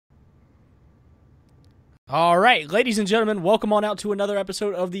All right, ladies and gentlemen, welcome on out to another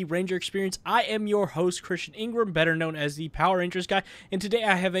episode of the Ranger Experience. I am your host, Christian Ingram, better known as the Power Rangers guy, and today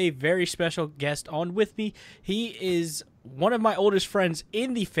I have a very special guest on with me. He is one of my oldest friends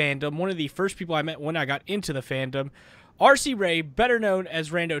in the fandom, one of the first people I met when I got into the fandom, RC Ray, better known as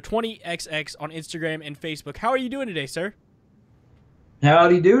Rando20XX on Instagram and Facebook. How are you doing today, sir?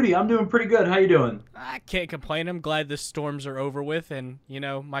 Howdy doody. I'm doing pretty good. How you doing? I can't complain. I'm glad the storms are over with and,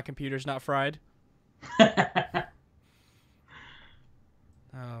 my computer's not fried.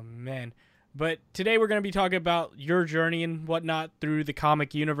 Oh man. But today we're going to be talking about your journey and whatnot through the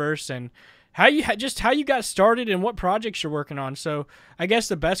comic universe and how you got started and what projects you're working on. So I guess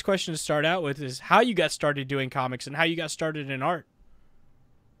the best question to start out with is how you got started doing comics and how you got started in art.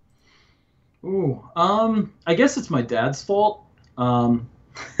 I guess it's my dad's fault. I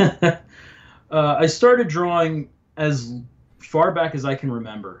started drawing as far back as I can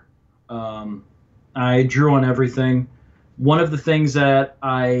remember. I drew on everything. One of the things that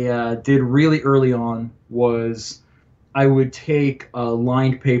I did really early on was I would take a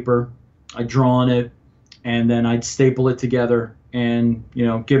lined paper, I'd draw on it, and then I'd staple it together and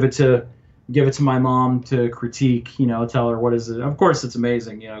give it to my mom to critique. Tell her what is it. Of course, it's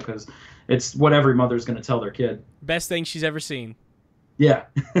amazing. Because it's what every mother's going to tell their kid. Best thing she's ever seen. Yeah.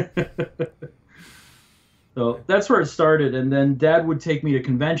 So that's where it started, and then Dad would take me to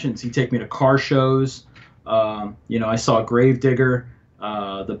conventions. He'd take me to car shows. I saw Gravedigger,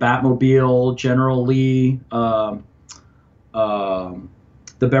 the Batmobile, General Lee, the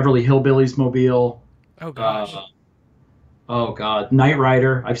Beverly Hillbillies mobile. Oh gosh. Oh God, Knight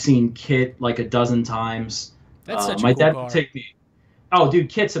Rider. I've seen Kit like a dozen times. That's such a my cool dad car. would take me. Oh, dude,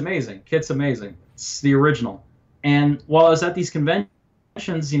 Kit's amazing. Kit's amazing. It's the original. And while I was at these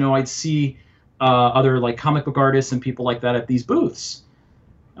conventions, I'd see other like comic book artists and people like that at these booths.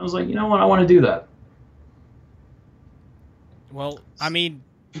 I was like, you know what, I want to do that. Well, I mean,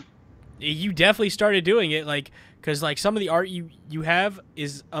 you definitely started doing it, because some of the art you have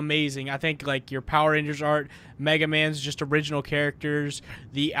is amazing. I think your Power Rangers art, Mega Man's just original characters,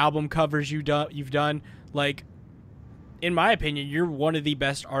 the album covers you've done. In my opinion, you're one of the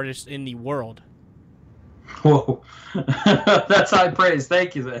best artists in the world. Whoa, that's high praise.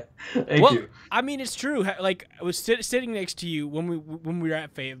 Thank you. Thank you. I mean, it's true. I was sitting next to you when we were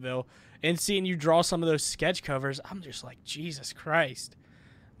at Fayetteville and seeing you draw some of those sketch covers. I'm just like, Jesus Christ.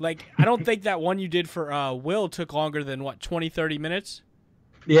 I don't think that one you did for Will took longer than, 20, 30 minutes?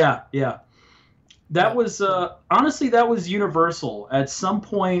 Yeah. That was, honestly, that was universal. At some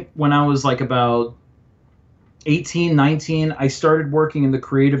point when I was about 18, 19, I started working in the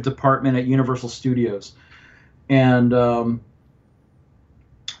creative department at Universal Studios. And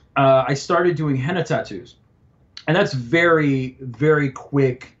I started doing henna tattoos. And that's very, very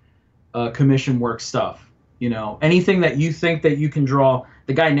quick commission work stuff. Anything that you think that you can draw,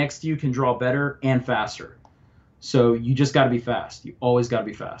 the guy next to you can draw better and faster. So you just got to be fast. You always got to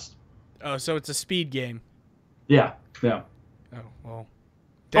be fast. Oh, so it's a speed game. Yeah. Oh, well.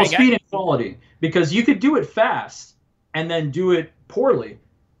 Well, speed and quality. Because you could do it fast and then do it poorly.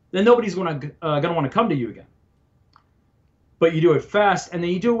 Then nobody's gonna want to come to you again. But you do it fast, and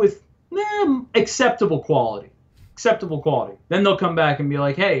then you do it with acceptable quality. Then they'll come back and be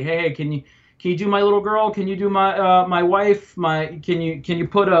like, hey, can you do my little girl? Can you do my wife? Can you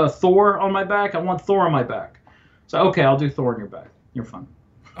put a Thor on my back? I want Thor on my back. So okay, I'll do Thor on your back. You're fine.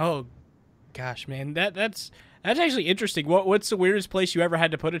 Oh, gosh, man, that's actually interesting. What's the weirdest place you ever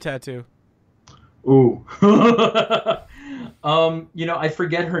had to put a tattoo? Ooh. I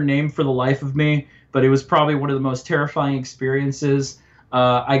forget her name for the life of me, but it was probably one of the most terrifying experiences.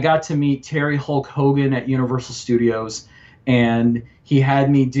 I got to meet Terry Hulk Hogan at Universal Studios, and he had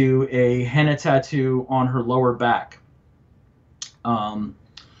me do a henna tattoo on her lower back.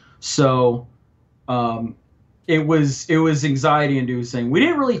 It was anxiety inducing. We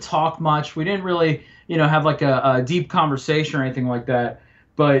didn't really talk much. We didn't really, have a deep conversation or anything like that.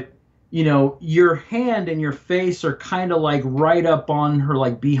 But, your hand and your face are kind of right up on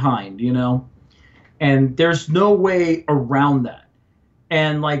her behind, and there's no way around that.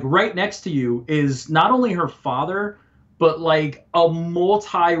 And right next to you is not only her father, but a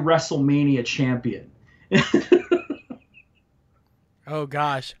multi-WrestleMania champion. Oh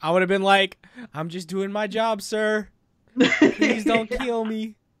gosh, I would have been like, I'm just doing my job, sir. Please don't kill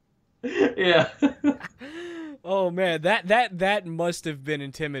me. Yeah. Oh man, that must have been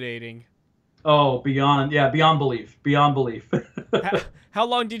intimidating. Oh, beyond belief. How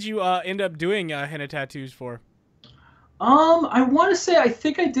long did you end up doing henna tattoos for? I want to say I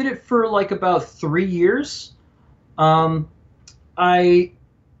think I did it for about 3 years. I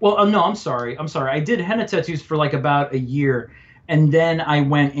Well, no, I'm sorry. I'm sorry. I did henna tattoos for like about a year, and then I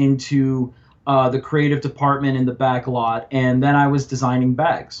went into the creative department in the back lot, and then I was designing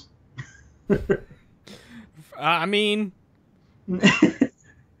bags. I mean,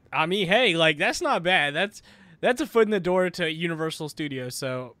 hey, like that's not bad. That's a foot in the door to Universal Studios,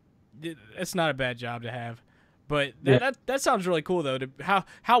 so it's not a bad job to have. But Yeah. that sounds really cool though.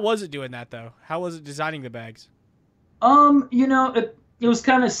 How was it doing that though? How was it designing the bags? It was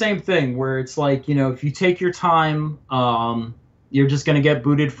kind of the same thing where it's like, if you take your time, you're just gonna get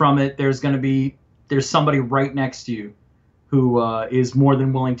booted from it. There's somebody right next to you who is more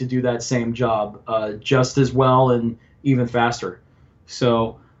than willing to do that same job just as well and even faster.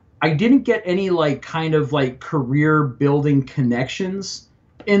 So I didn't get any like kind of like career building connections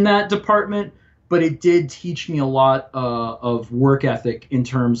in that department, but it did teach me a lot of work ethic in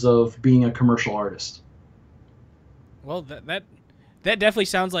terms of being a commercial artist. Well, that definitely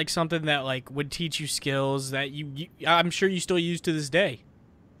sounds like something that like would teach you skills that you I'm sure you still use to this day.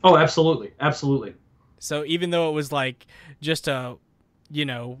 Oh, absolutely, absolutely. So even though it was like just a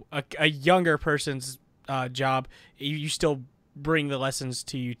younger person's job, you still bring the lessons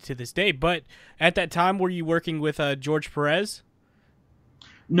to you to this day. But at that time, were you working with George Perez?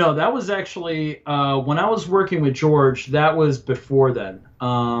 No, that was actually when I was working with George. That was before then.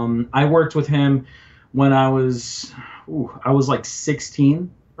 I worked with him when I was like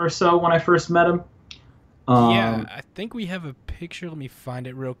 16 or so when I first met him. Yeah, Um, I think we have a picture. Let me find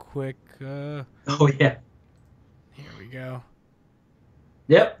it real quick. oh yeah, Here we go.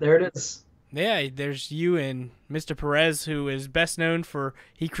 yep, there it is. Yeah, there's you and Mr. Perez, who is best known for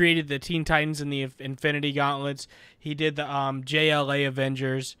he created the Teen Titans and the Infinity Gauntlets. He did the JLA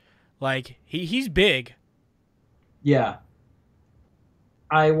Avengers. Like he's big. Yeah,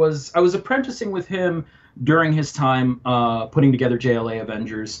 I was apprenticing with him during his time putting together JLA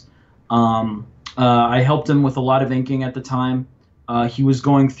Avengers. I helped him with a lot of inking at the time. He was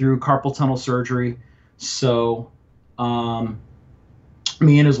going through carpal tunnel surgery, so um,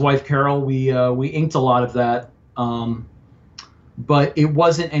 me and his wife Carol, we inked a lot of that, but it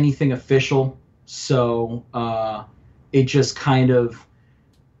wasn't anything official. So it just kind of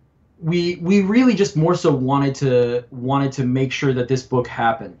we really just more so wanted to make sure that this book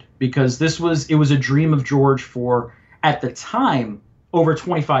happened because it was a dream of George for at the time over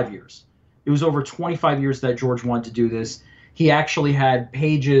 25 years. It was over 25 years that George wanted to do this. He actually had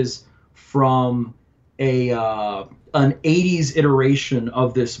pages from a an 80s iteration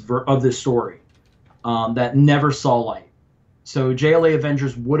of this story that never saw light. So JLA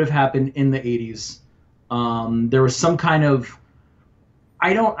Avengers would have happened in the 80s. There was some kind of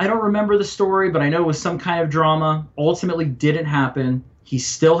I don't remember the story, but I know it was some kind of drama. Ultimately, didn't happen. He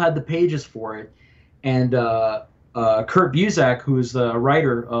still had the pages for it, and Kurt Busiek, who is the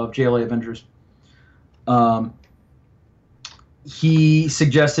writer of JLA Avengers, um, he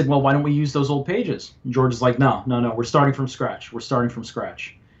suggested, well, why don't we use those old pages? And George is like, no, no, no, we're starting from scratch. We're starting from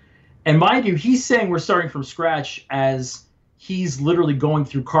scratch. And mind you, he's saying we're starting from scratch as he's literally going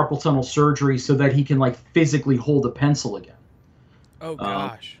through carpal tunnel surgery so that he can like physically hold a pencil again. Oh Um,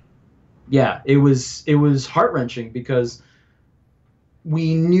 gosh. yeah, it was heart-wrenching because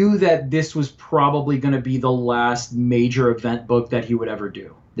we knew that this was probably going to be the last major event book that he would ever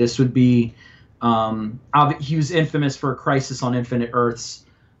do. This would be he was infamous for Crisis on Infinite Earths,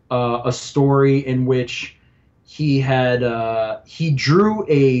 a story in which he drew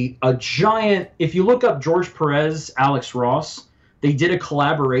a giant. If you look up George Perez, Alex Ross, they did a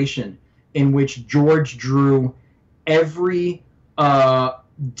collaboration in which George drew every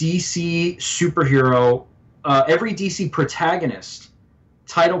DC superhero, every DC protagonist,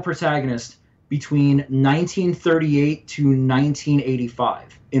 title protagonist between 1938 to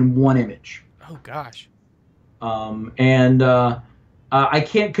 1985 in one image. Oh gosh. And I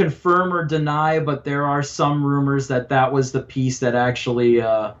can't confirm or deny, but there are some rumors that that was the piece that actually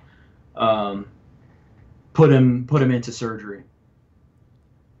um, put him into surgery.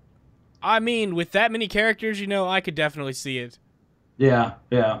 I mean, with that many characters, I could definitely see it. Yeah,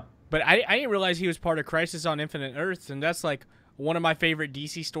 yeah. But I didn't realize he was part of Crisis on Infinite Earths, and that's like one of my favorite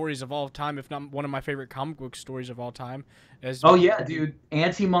DC stories of all time, if not one of my favorite comic book stories of all time. As Oh yeah, dude.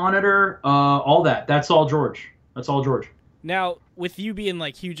 Anti-Monitor, all that. That's all George. That's all George. Now, with you being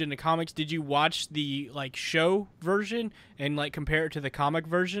like huge into comics, did you watch the like show version and like compare it to the comic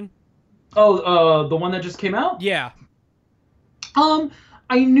version? Oh, the one that just came out? Yeah. Um,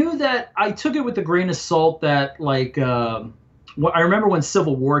 I knew that I took it with a grain of salt that like I remember when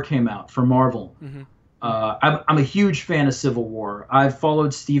Civil War came out for Marvel. Hmm. I'm a huge fan of Civil War. I've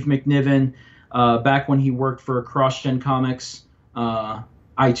followed Steve McNiven back when he worked for Cross Gen Comics.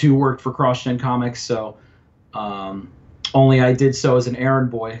 I too worked for CrossGen Comics, so only I did so as an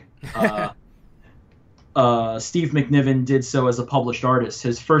errand boy. Steve McNiven did so as a published artist.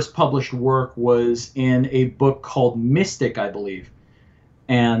 His first published work was in a book called Mystic, I believe.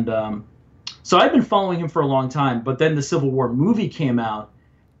 And so I've been following him for a long time, but then the Civil War movie came out,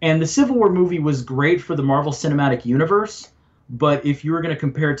 and the Civil War movie was great for the Marvel Cinematic Universe, but if you were going to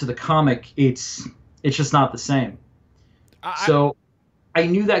compare it to the comic, it's just not the same. So I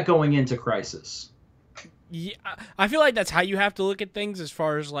knew that going into Crisis. Yeah, I feel like that's how you have to look at things as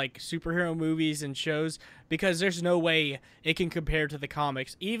far as like superhero movies and shows, because there's no way it can compare to the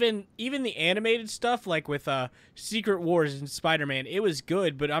comics. Even the animated stuff, like with Secret Wars and Spider-Man, it was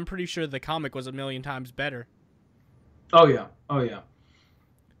good, but I'm pretty sure the comic was a million times better. Oh yeah, oh yeah.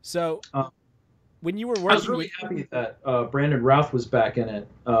 So when you were working, I was really happy that Brandon Routh was back in it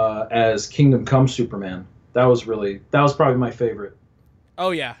as Kingdom Come Superman. That was probably my favorite.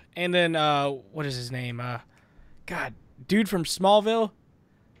 Oh yeah, and then what is his name? God, dude from Smallville.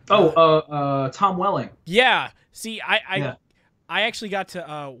 Tom Welling. Yeah. See, I Yeah. I actually got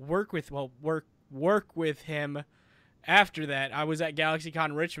to work with him. After that, I was at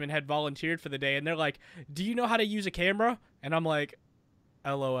GalaxyCon Richmond, had volunteered for the day, and they're like, "Do you know how to use a camera?" And I'm like,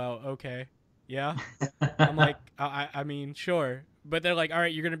 "LOL, okay, yeah." I'm like, I mean, sure, but they're like, "All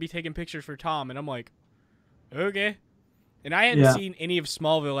right, you're gonna be taking pictures for Tom," and I'm like, "Okay." And I hadn't seen any of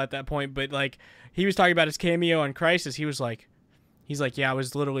Smallville at that point, but like he was talking about his cameo on Crisis. He's like, "Yeah, I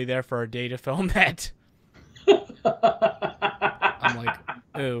was literally there for a day to film that." I'm like,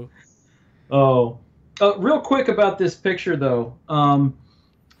 "Oh, Oh. Real quick about this picture, though. On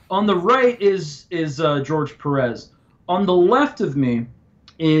the right is George Perez. On the left of me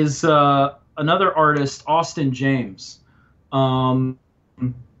is another artist, Austin James.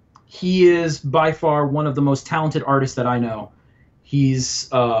 He is by far one of the most talented artists that I know. He's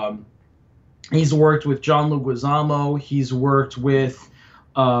worked with John Leguizamo. He's worked with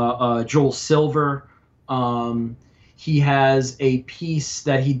Joel Silver. He has a piece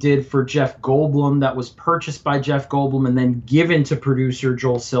that he did for Jeff Goldblum that was purchased by Jeff Goldblum and then given to producer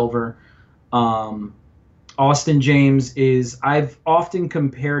Joel Silver. Austin James I've often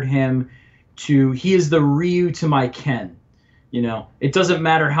compared him to, he is the Ryu to my Ken. You know, it doesn't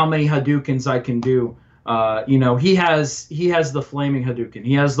matter how many Hadoukens I can do. You know, he has the flaming Hadouken.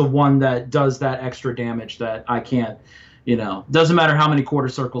 He has the one that does that extra damage that I can't. You know, doesn't matter how many quarter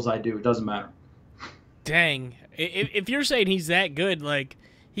circles I do. It doesn't matter. dang! If you're saying he's that good, like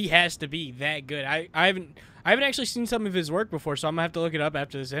he has to be that good. I haven't actually seen some of his work before, so I'm gonna have to look it up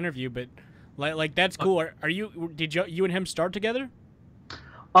after this interview. But like that's cool. Did you and him start together?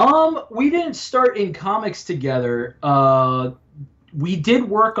 We didn't start in comics together. We did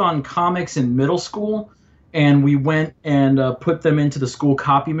work on comics in middle school, and we went and put them into the school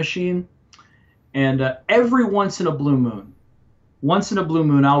copy machine. And every once in a blue moon,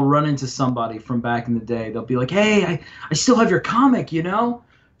 I'll run into somebody from back in the day. They'll be like, "Hey, I still have your comic, you know,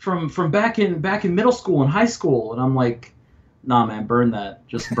 from back in middle school and high school." And I'm like, "Nah, man, burn that.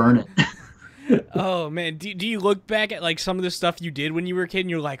 Just burn it." Oh man, do you look back at like some of the stuff you did when you were a kid and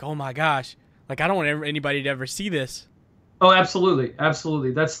you're like, "Oh my gosh, like I don't want anybody to ever see this." Oh, absolutely,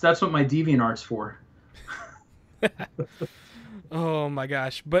 absolutely. That's what my DeviantArt's for. Oh my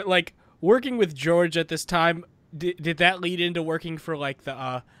gosh, but like working with George at this time, did that lead into working for like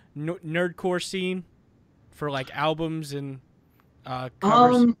the nerdcore scene for like albums and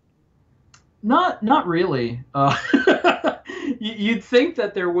covers? Not really. You'd think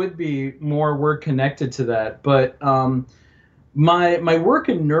that there would be more work connected to that, but my work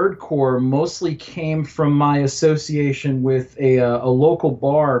in nerdcore mostly came from my association with a local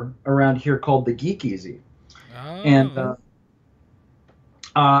bar around here called the Geek Easy, and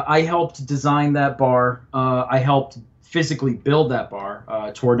I helped design that bar. I helped physically build that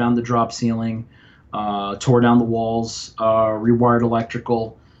bar. Tore down the drop ceiling, tore down the walls, rewired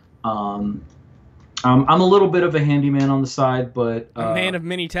electrical. I'm a little bit of a handyman on the side, but a man of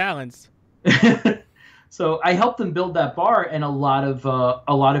many talents. So I helped them build that bar, and a lot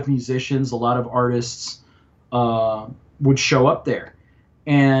of musicians, a lot of artists would show up there,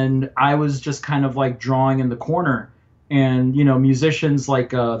 and I was just kind of like drawing in the corner. And you know, musicians like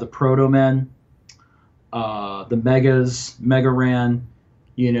the Proto Men, the Megas, Mega Ran,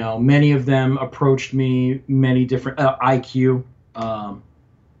 you know, many of them approached me. Many different IQ.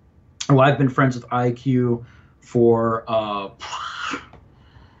 Well, I've been friends with IQ for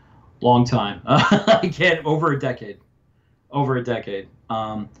long time. Again, over a decade.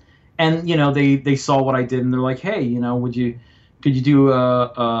 And you know, they saw what I did, and they're like, "Hey, you know, could you do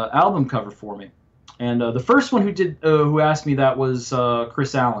a album cover for me?" And the first one who asked me that was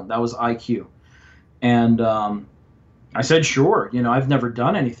Chris Allen. That was IQ. And I said, sure. I've never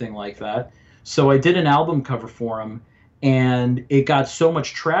done anything like that. So I did an album cover for him, and it got so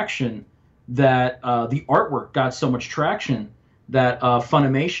much traction that the artwork got so much traction that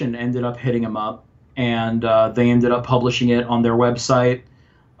Funimation ended up hitting him up, and they ended up publishing it on their website.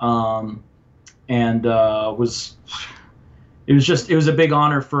 And it was a big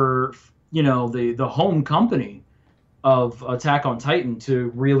honor for the home company of Attack on Titan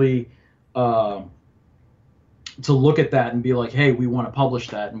to really to look at that and be like, hey, we want to publish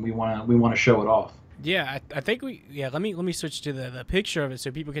that, and we want to show it off. Yeah, I think let me switch to the picture of it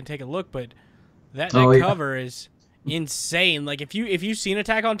so people can take a look. But that cover is insane. Like if you've seen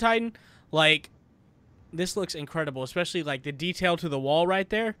Attack on Titan, like this looks incredible, especially like the detail to the wall right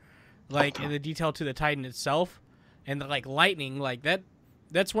there, like and the detail to the Titan itself, and the like lightning, like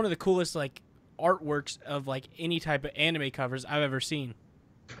that's one of the coolest like artworks of like any type of anime covers I've ever seen.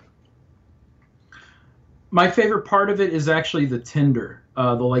 My favorite part of it is actually the tinder,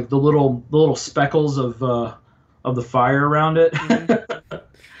 the little speckles of the fire around it. Mm-hmm.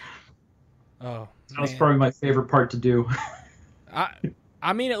 Oh, that's probably my favorite part to do.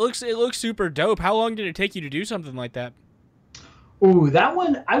 I mean, it looks super dope. How long did it take you to do something like that? Ooh, that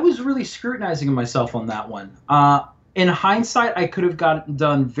one, I was really scrutinizing myself on that one. In hindsight, I could have gotten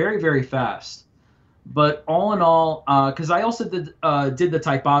done very, very fast. But all in all, because I also did the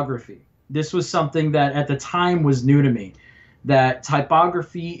typography. This was something that at the time was new to me, that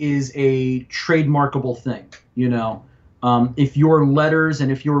typography is a trademarkable thing. If your letters and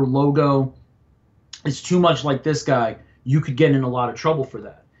if your logo is too much like this guy, you could get in a lot of trouble for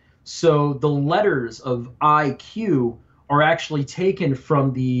that. So the letters of IQ are actually taken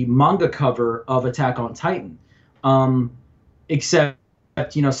from the manga cover of Attack on Titan. Except,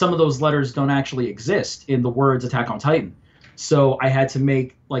 some of those letters don't actually exist in the words Attack on Titan. So I had to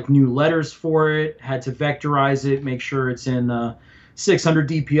make like new letters for it, had to vectorize it, make sure it's in 600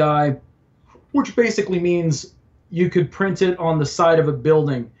 DPI, which basically means you could print it on the side of a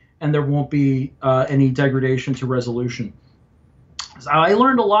building and there won't be any degradation to resolution. So I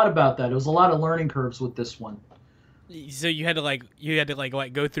learned a lot about that. It was a lot of learning curves with this one. So you had to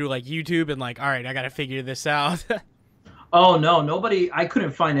go through like YouTube and like, all right, I got to figure this out. Oh no, nobody. I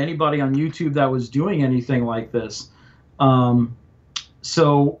couldn't find anybody on YouTube that was doing anything like this.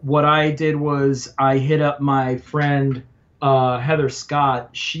 So what I did was I hit up my friend Heather Scott.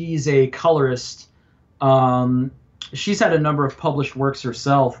 She's a colorist. She's had a number of published works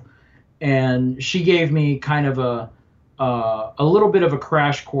herself, and she gave me kind of a little bit of a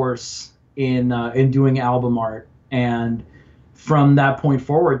crash course in doing album art. And from that point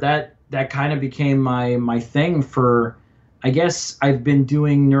forward, that kind of became my thing for, I guess I've been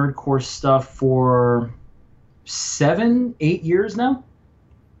doing nerdcore stuff for 7-8 years now.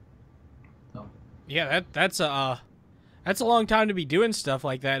 So. Yeah, that's a long time to be doing stuff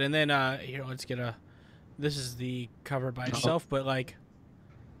like that. And then here, let's get this is the cover by itself, but like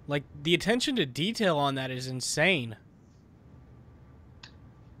the attention to detail on that is insane.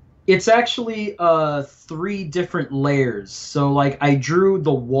 It's actually 3 different layers. So like I drew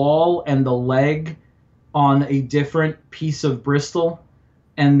the wall and the leg on a different piece of Bristol,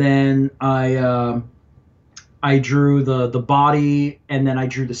 and then I drew the body, and then I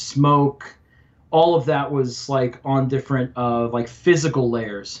drew the smoke. All of that was like on different like physical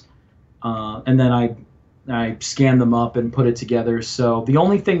layers, and then I scanned them up and put it together. So the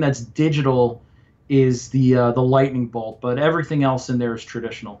only thing that's digital is the lightning bolt, but everything else in there is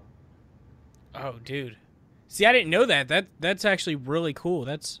traditional. Oh, dude. See, I didn't know that. That's actually really cool.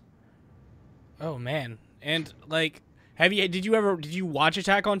 Oh man. And like, did you watch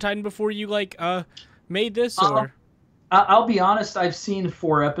Attack on Titan before you like made this, or? I'll be honest, I've seen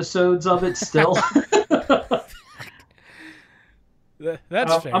 4 episodes of it still.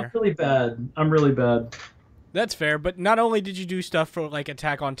 That's fair. I'm really bad. That's fair, but not only did you do stuff for like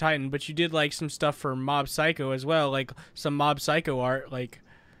Attack on Titan, but you did like some stuff for Mob Psycho as well, like some Mob Psycho art, like.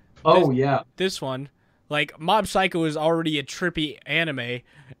 This one, like Mob Psycho is already a trippy anime,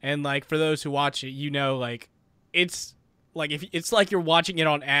 and like for those who watch it, like it's like it's like you're watching it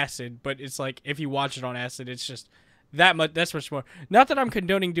on acid, but it's like if you watch it on acid, it's just that's much more. Not that I'm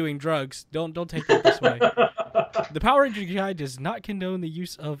condoning doing drugs. Don't take that this way. The Power Ranger Guide does not condone the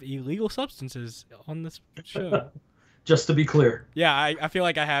use of illegal substances on this show. Just to be clear. Yeah, I feel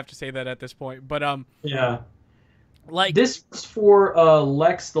like I have to say that at this point, but yeah. Like this was for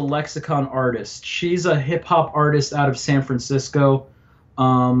Lex, the Lexicon artist. She's a hip hop artist out of San Francisco,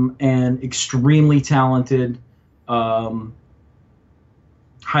 and extremely talented.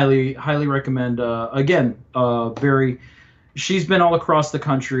 Highly recommend. Again, very. She's been all across the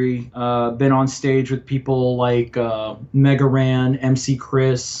country. Been on stage with people like Mega Ran, MC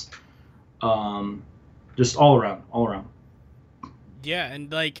Chris, just all around, all around. Yeah,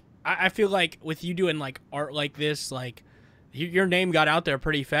 and like I feel like with you doing like art like this, like your name got out there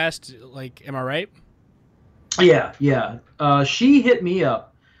pretty fast. Like, am I right? Yeah, yeah. She hit me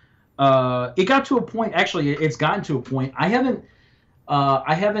up. It got to a point. Actually, it's gotten to a point. I haven't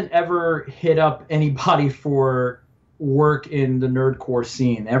ever hit up anybody for work in the nerdcore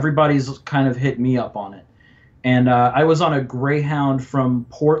scene. Everybody's kind of hit me up on it. And I was on a Greyhound from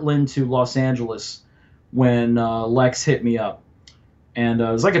Portland to Los Angeles when Lex hit me up. And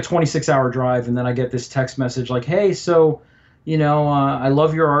it was like a 26-hour drive. And then I get this text message like, hey, so, I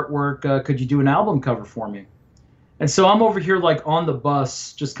love your artwork. Could you do an album cover for me? And so I'm over here like on the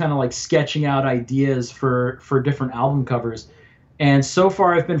bus, just kind of like sketching out ideas for different album covers. And so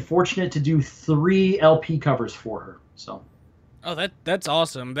far I've been fortunate to do 3 LP covers for her. So. Oh, that's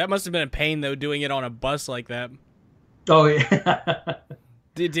awesome. That must have been a pain though, doing it on a bus like that. Oh yeah.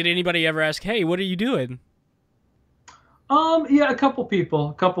 Did anybody ever ask, hey, what are you doing? Yeah, a couple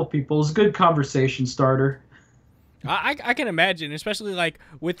people. It was a good conversation starter. I can imagine, especially like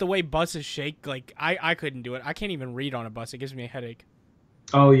with the way buses shake. Like I couldn't do it. I can't even read on a bus. It gives me a headache.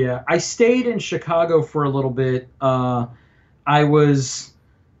 Oh yeah, I stayed in Chicago for a little bit. I was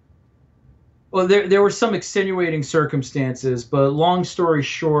well. There were some extenuating circumstances, but long story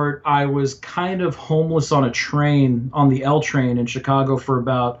short, I was kind of homeless on a train, on the L train in Chicago for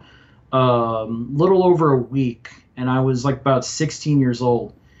about little over a week, and I was like about 16 years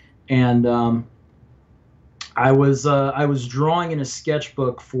old, and I was drawing in a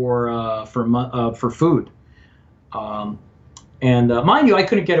sketchbook for food, and mind you, I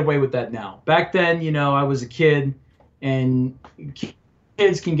couldn't get away with that now. Back then, I was a kid, and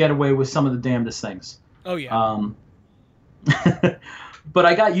kids can get away with some of the damnedest things. Oh yeah. But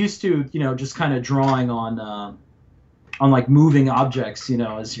I got used to just kind of drawing on like moving objects,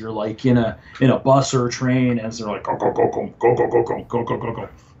 as you're like in a bus or a train, as they're like go go go go go go go go go go go go.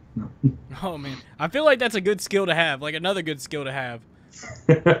 Oh man, I feel like that's a good skill to have. Like another good skill to have.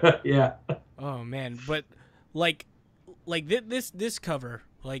 Yeah. Oh man, but like this cover,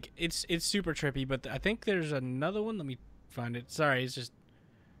 like it's super trippy. But I think there's another one. Let me find it. Sorry, it's just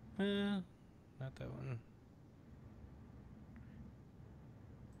not that one.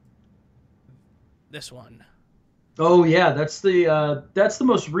 This one. Oh yeah, that's the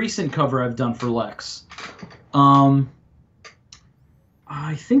most recent cover I've done for Lex.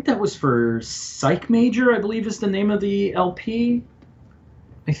 I think that was for Psych Major, I believe is the name of the LP.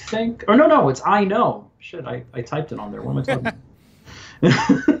 I think. Or no, it's I Know. Shit, I typed it on there. What am I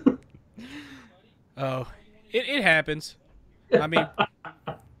talking? Oh, it happens. I mean,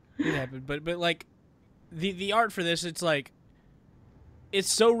 it happened. But like, the art for this, it's like, it's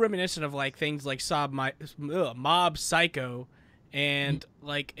so reminiscent of like things like Mob Psycho, and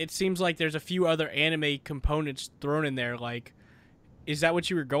like it seems like there's a few other anime components thrown in there. Like, is that what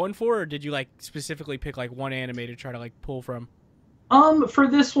you were going for, or did you like specifically pick like one anime to try to like pull from? For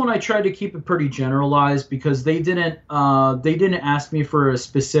this one, I tried to keep it pretty generalized because they didn't ask me for a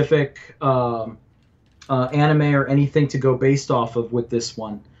specific anime or anything to go based off of with this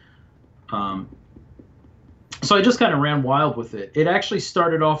one. So I just kind of ran wild with it. It actually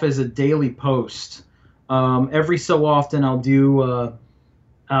started off as a daily post. Every so often,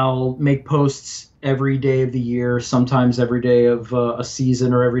 I'll make posts every day of the year, sometimes every day of a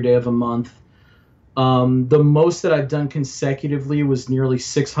season or every day of a month. The most that I've done consecutively was nearly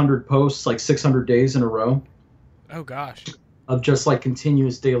 600 posts, like 600 days in a row. Oh gosh. Of just like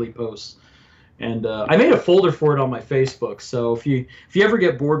continuous daily posts. And I made a folder for it on my Facebook. So if you ever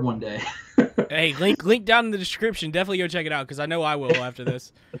get bored one day, hey, link down in the description. Definitely go check it out because I know I will after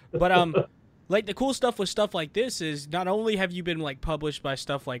this. But like the cool stuff with stuff like this is not only have you been like published by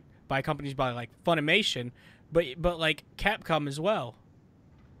stuff like by companies by like Funimation, but like Capcom as well.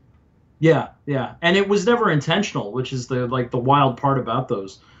 Yeah, and it was never intentional, which is the wild part about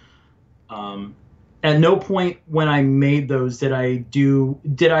those. At no point when I made those did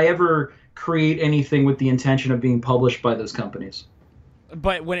I ever create anything with the intention of being published by those companies.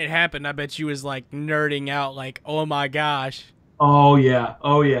 But when it happened, I bet you was like nerding out, like, oh my gosh. Oh yeah.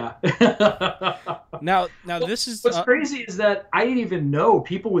 Now this is what's crazy is that I didn't even know.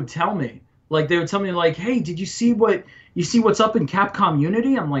 People would tell me, like they would tell me, like, hey, did you see what's up in Capcom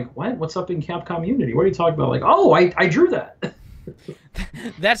Unity? I'm like, what? What's up in Capcom Unity? What are you talking about? Like, oh, I drew that.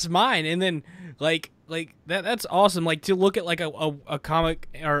 That's mine. And then like that's awesome. Like to look at like a comic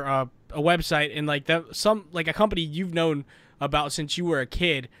or a website and like that some like a company you've known about since you were a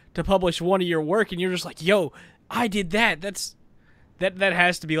kid to publish one of your work, and you're just like, yo, I did that. That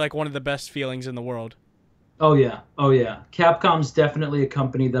has to be like one of the best feelings in the world. Oh yeah, oh yeah. Capcom's definitely a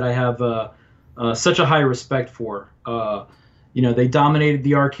company that I have such a high respect for. They dominated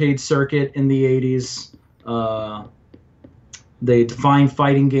the arcade circuit in the '80s. They defined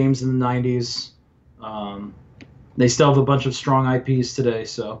fighting games in the '90s. They still have a bunch of strong IPs today.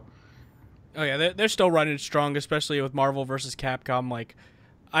 So. Oh yeah, they're still running strong, especially with Marvel versus Capcom. Like,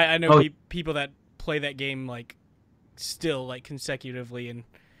 I know people that play that game like still like consecutively, and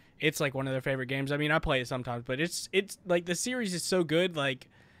it's like one of their favorite games. I mean, I play it sometimes, but it's like the series is so good, like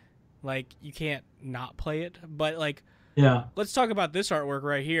you can't not play it. But like, yeah, let's talk about this artwork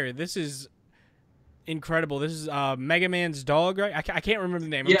right here. This is incredible. This is Mega Man's dog, right? I can't remember the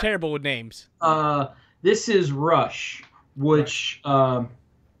name. I'm terrible with names. This is Rush, which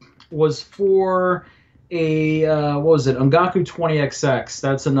was for a what was it? Ungaku 20XX.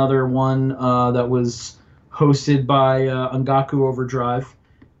 That's another one that was hosted by Ungaku Overdrive.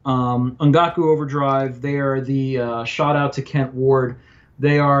 Ungaku Overdrive, they are the shout out to Kent Ward.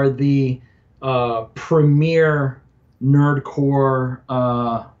 They are the premier nerdcore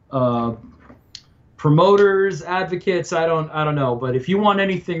promoters, advocates. I don't know, but if you want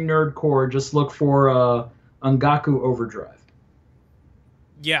anything nerdcore, just look for Ungaku Overdrive.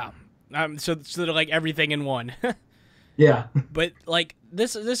 Yeah. So they're like everything in one. Yeah. But like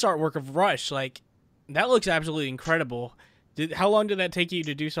this artwork of Rush, like that looks absolutely incredible. How long did that take you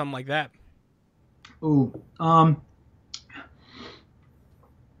to do something like that? Ooh, I'm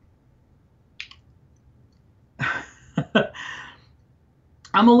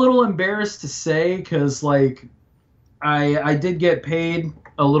a little embarrassed to say because like I did get paid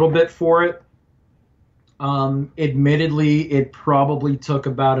a little bit for it. Admittedly, it probably took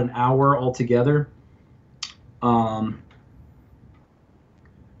about an hour altogether. I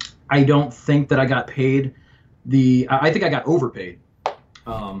don't think that I got paid I think I got overpaid.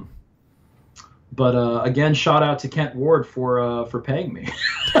 But again, shout out to Kent Ward for paying me.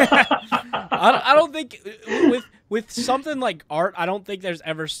 I don't think with something like art, I don't think there's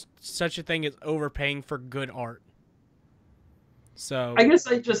ever such a thing as overpaying for good art. So I guess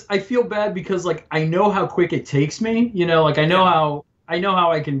I feel bad because like I know how quick it takes me, like I know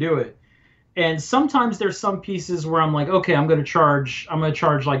how I can do it. And sometimes there's some pieces where I'm like, okay, I'm gonna charge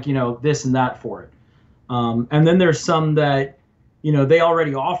like, this and that for it. And then there's some that, they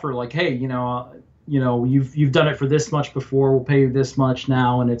already offer like, hey, you've done it for this much before, we'll pay you this much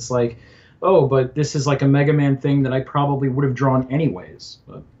now, and it's like, oh, but this is like a Mega Man thing that I probably would have drawn anyways.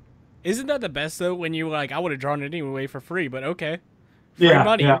 But isn't that the best though when you like I would have drawn it anyway for free, but okay. Free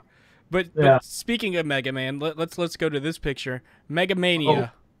money. Yeah. But speaking of Mega Man, let's go to this picture. Mega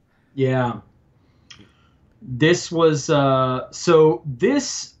Mania. Oh, yeah. This was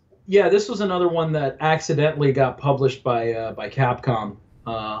this was another one that accidentally got published by Capcom.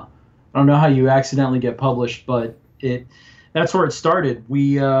 I don't know how you accidentally get published, but that's where it started.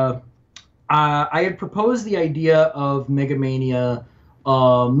 I had proposed the idea of Mega Mania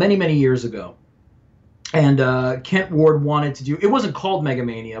many years ago. And Kent Ward wanted to do, it wasn't called Mega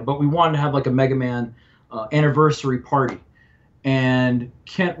Mania, but we wanted to have like a Mega Man anniversary party. And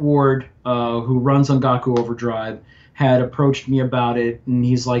Kent Ward, who runs Ungaku Overdrive, had approached me about it. And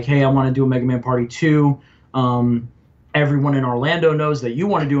he's like, hey, I want to do a Mega Man party too. Everyone in Orlando knows that you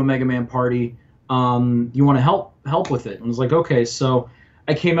want to do a Mega Man party. You want to help with it? And I was like, okay. So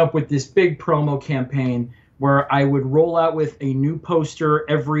I came up with this big promo campaign where I would roll out with a new poster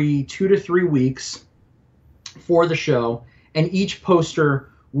every 2 to 3 weeks for the show, and each poster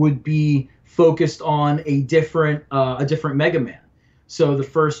would be focused on a different Mega Man. So the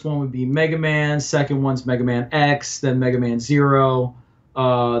first one would be Mega Man, second one's Mega Man X, then Mega Man Zero,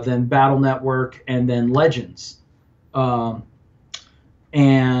 then Battle Network, and then Legends.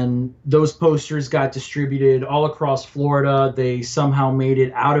 And those posters got distributed all across Florida. They somehow made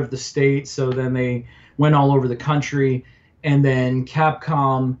it out of the state, so then they went all over the country. And then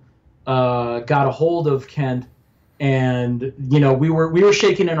Capcom got a hold of Kent, and we were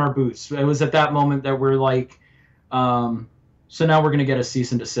shaking in our boots. It was at that moment that we're like, so now we're gonna get a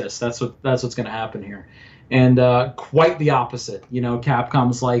cease and desist. That's what's gonna happen here. And quite the opposite.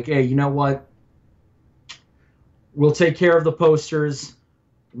 Capcom's like, hey, you know what? We'll take care of the posters.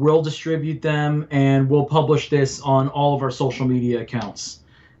 We'll distribute them, and we'll publish this on all of our social media accounts.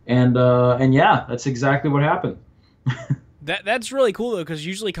 And yeah, that's exactly what happened. That's really cool though, because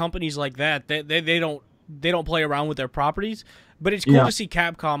usually companies like that they don't play around with their properties. But it's cool to see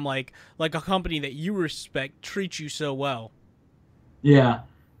Capcom like a company that you respect treat you so well. Yeah,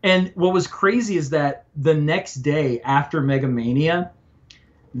 And what was crazy is that the next day after Mega Mania,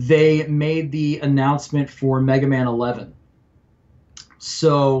 they made the announcement for Mega Man 11.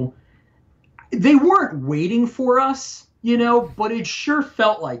 So they weren't waiting for us, but it sure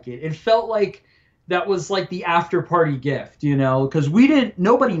felt like it. It felt like that was like the after party gift, because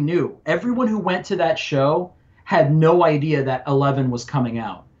nobody knew. Everyone who went to that show had no idea that 11 was coming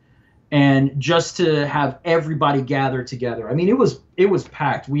out. And just to have everybody gather together, I mean, it was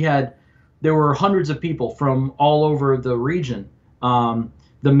packed. There were hundreds of people from all over the region.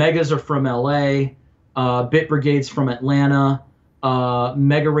 The Megas are from LA, Bit Brigade's from Atlanta,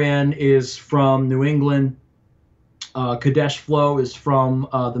 Mega Ran is from New England, Kadesh Flow is from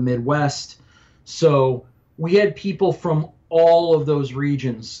the Midwest. So we had people from all of those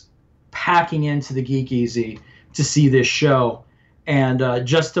regions packing into the Geek Easy to see this show. And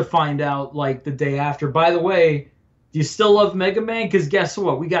just to find out, like, the day after, by the way, do you still love Mega Man? Because guess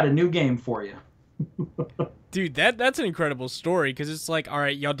what? We got a new game for you. Dude, that's an incredible story, because it's like, all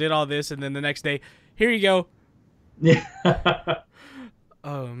right, y'all did all this, and then the next day, here you go. Yeah.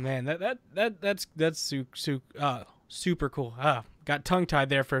 Oh man, that's super cool. Got tongue tied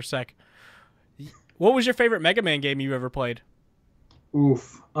there for a sec. What was your favorite Mega Man game you ever played?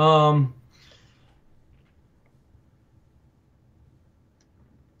 Oof.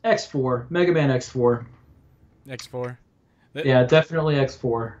 X4, Mega Man X4. X4. Yeah, definitely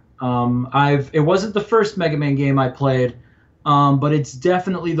X4. It wasn't the first Mega Man game I played, but it's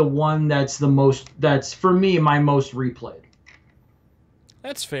definitely the one that's for me my most replayed.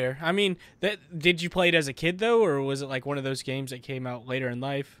 That's fair. I mean, did you play it as a kid though, or was it like one of those games that came out later in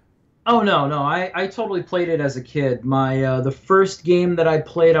life? Oh no, I totally played it as a kid. The first game that I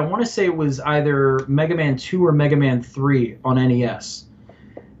played, I want to say it was either Mega Man 2 or Mega Man 3 on NES.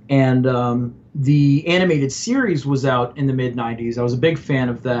 And the animated series was out in the mid-90s. I was a big fan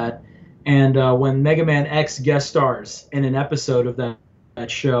of that. And when Mega Man X guest stars in an episode of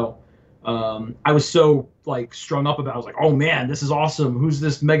that show, I was so like strung up about it. I was like, oh man, this is awesome. Who's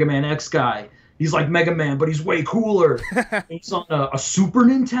this Mega Man X guy? He's like Mega Man, but he's way cooler. He's on a Super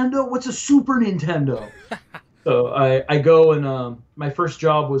Nintendo? What's a Super Nintendo? So I go and my first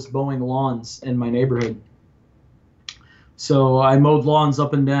job was mowing lawns in my neighborhood. So I mowed lawns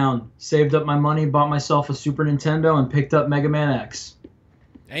up and down, saved up my money, bought myself a Super Nintendo, and picked up Mega Man X.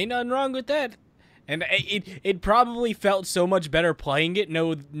 Ain't nothing wrong with that. And it probably felt so much better playing it,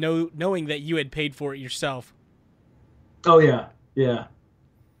 knowing that you had paid for it yourself. Oh, yeah. Yeah.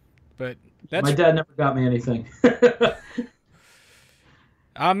 But my dad never got me anything.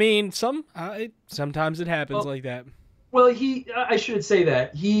 I mean, sometimes it happens like that. Well, I should say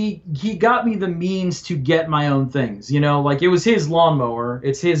that. He got me the means to get my own things, like it was his lawnmower,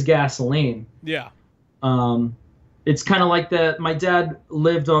 it's his gasoline. Yeah. It's kind of like that. My dad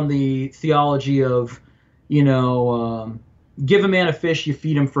lived on the theology of, give a man a fish, you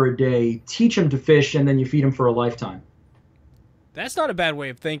feed him for a day, teach him to fish, and then you feed him for a lifetime. That's not a bad way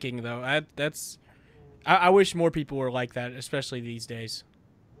of thinking, though. I wish more people were like that, especially these days.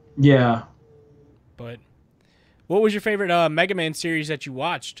 Yeah. But what was your favorite Mega Man series that you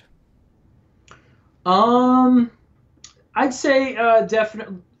watched? I'd say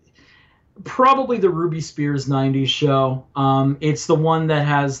definitely, probably the Ruby Spears '90s show. It's the one that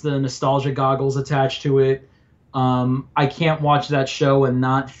has the nostalgia goggles attached to it. I can't watch that show and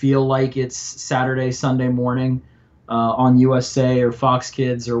not feel like it's Saturday, Sunday morning on USA or Fox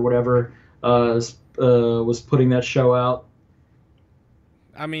Kids or whatever was putting that show out.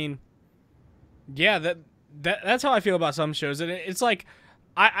 I mean, yeah, that's how I feel about some shows, and it's like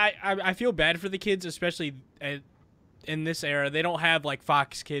I feel bad for the kids, especially in this era. They don't have like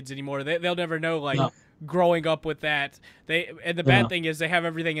Fox Kids anymore. They'll never know like growing up with that. And the bad thing is they have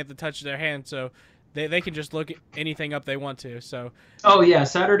everything at the touch of their hand, so they can just look anything up they want to. So oh yeah,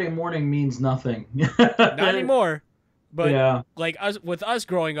 Saturday morning means nothing. Not anymore. But yeah. Like with us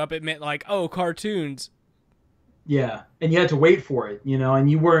growing up, it meant like, oh, cartoons. Yeah, and you had to wait for it, and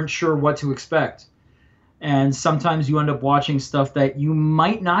you weren't sure what to expect. And sometimes you end up watching stuff that you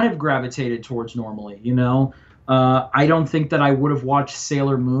might not have gravitated towards normally, I don't think that I would have watched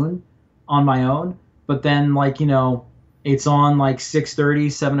Sailor Moon on my own, but then it's on like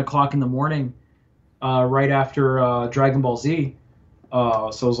 6:30, 7 o'clock in the morning, right after Dragon Ball Z. So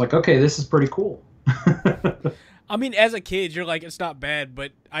I was like, okay, this is pretty cool. I mean, as a kid, you're like, it's not bad,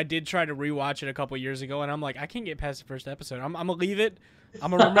 but I did try to rewatch it a couple years ago, and I'm like, I can't get past the first episode. I'm going to leave it.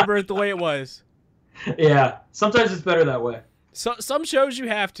 I'm going to remember it the way it was. Yeah, sometimes it's better that way. So some shows you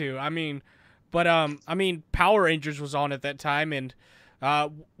have to. I mean, but Power Rangers was on at that time, and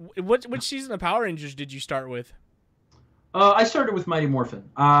which season of Power Rangers did you start with? I started with Mighty Morphin.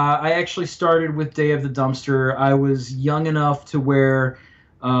 I actually started with Day of the Dumpster. I was young enough to where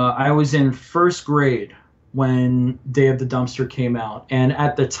I was in first grade when Day of the Dumpster came out. And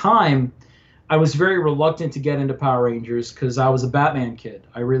at the time, I was very reluctant to get into Power Rangers because I was a Batman kid.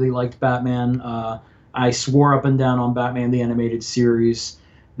 I really liked Batman. I swore up and down on Batman the Animated Series.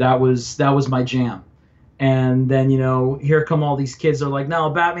 That was my jam. And then, here come all these kids. They're like, no,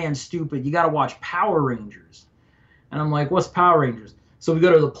 Batman's stupid. You got to watch Power Rangers. And I'm like, what's Power Rangers? So we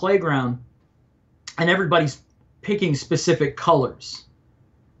go to the playground, and everybody's picking specific colors.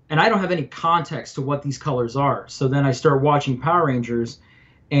 And I don't have any context to what these colors are. So then I start watching Power Rangers,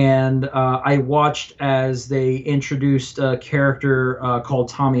 and I watched as they introduced a character called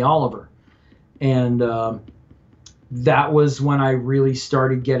Tommy Oliver. And that was when I really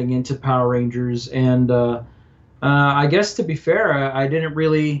started getting into Power Rangers. And I guess, to be fair, I didn't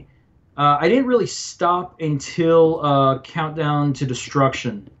really stop until Countdown to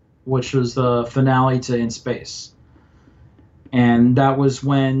Destruction, which was the finale to In Space. And that was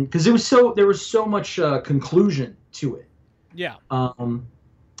when, because there was so much conclusion to it. Yeah.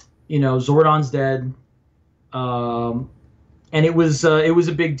 Zordon's dead, and it was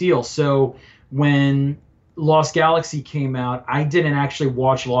a big deal. So when Lost Galaxy came out, I didn't actually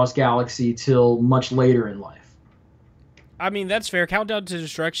watch Lost Galaxy till much later in life. I mean, that's fair. Countdown to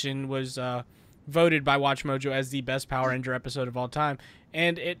Destruction was voted by Watch Mojo as the best Power Ranger episode of all time,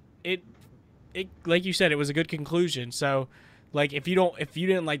 and it like you said, it was a good conclusion. So, like, if you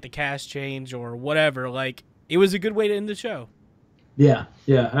didn't like the cast change or whatever, like, it was a good way to end the show. Yeah,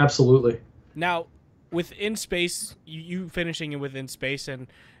 absolutely. Now, with In Space, you finishing it with In Space and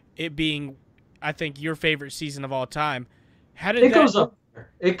it being, I think, your favorite season of all time. How did it goes up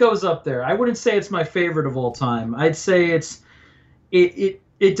there? It goes up there. I wouldn't say it's my favorite of all time. I'd say it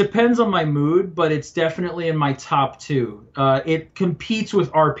depends on my mood, but it's definitely in my top two. It competes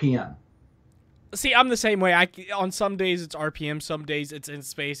with RPM. See, I'm the same way. On some days it's RPM, some days it's In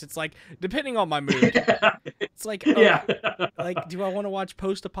Space. It's like, depending on my mood. It's like, Yeah. Like, do I want to watch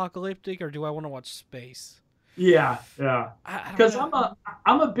post-apocalyptic or do I want to watch space? Yeah. Because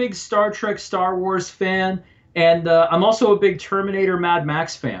I'm a big Star Trek, Star Wars fan, and I'm also a big Terminator, Mad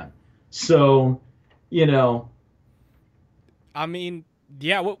Max fan. So, I mean,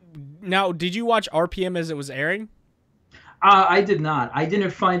 yeah. Now, did you watch RPM as it was airing? I did not. I didn't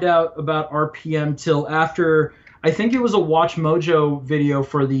find out about RPM till after, I think it was a Watch Mojo video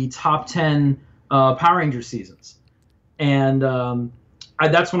for the top 10 Power Ranger seasons. And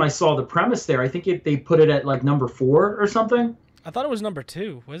that's when I saw the premise there. I think they put it at like number 4 or something. I thought it was number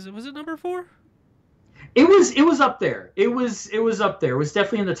 2. Was it number 4? It was up there. It was up there. It was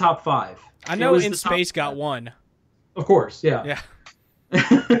definitely in the top 5. I know In Space got 1. Of course, yeah.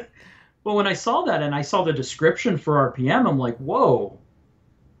 Yeah. But when I saw that and I saw the description for RPM, I'm like, whoa,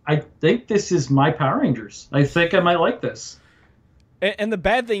 I think this is my Power Rangers. I think I might like this. And the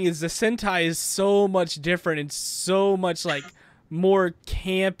bad thing is the Sentai is so much different and so much like more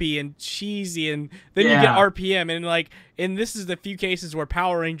campy and cheesy, and then you get RPM, and this is the few cases where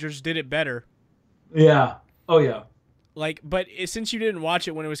Power Rangers did it better. Yeah. Oh yeah. Like, but since you didn't watch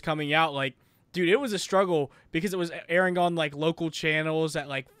it when it was coming out, like, dude, it was a struggle because it was airing on like local channels at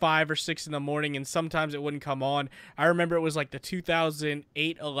like 5 or 6 in the morning, and sometimes it wouldn't come on. I remember it was like the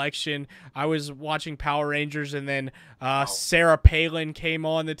 2008 election. I was watching Power Rangers, and then Sarah Palin came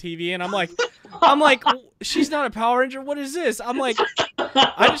on the TV, and I'm like, she's not a Power Ranger. What is this? I'm like,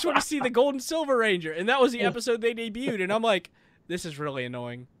 I just want to see the Gold and Silver Ranger, and that was the episode they debuted, and I'm like, this is really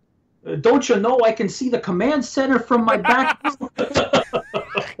annoying. Don't you know I can see the command center from my back room?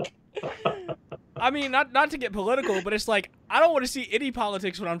 I mean, not to get political, but it's like, I don't want to see any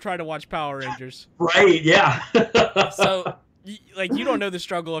politics when I'm trying to watch Power Rangers. Right, yeah. So, like, you don't know the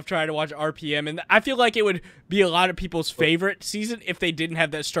struggle of trying to watch RPM, and I feel like it would be a lot of people's favorite season if they didn't have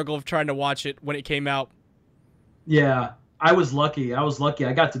that struggle of trying to watch it when it came out. Yeah, I was lucky.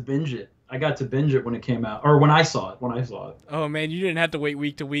 I got to binge it. When it came out, or when I saw it. Oh, man, you didn't have to wait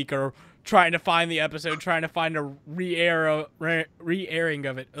week to week or trying to find the episode, trying to find a re-airing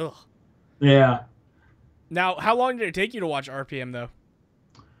of it. Ugh. Yeah. Now, how long did it take you to watch RPM, though?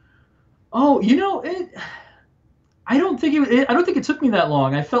 Oh, I don't think it took me that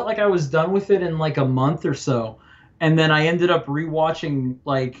long. I felt like I was done with it in like a month or so, and then I ended up rewatching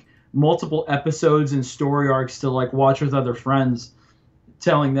like multiple episodes and story arcs to like watch with other friends,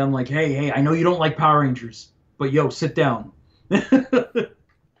 telling them like, hey, I know you don't like Power Rangers, but yo, sit down. Sit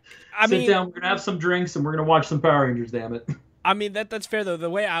down. We're gonna have some drinks and we're gonna watch some Power Rangers. Damn it. I mean, that's fair, though.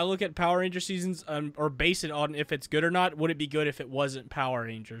 The way I look at Power Ranger seasons, or base it on if it's good or not, would it be good if it wasn't Power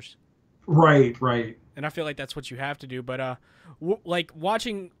Rangers? Right, right. And I feel like that's what you have to do. But like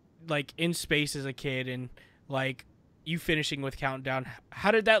watching like In Space as a kid and like you finishing with Countdown,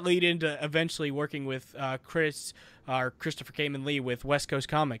 how did that lead into eventually working with Christopher Kamen Lee with West Coast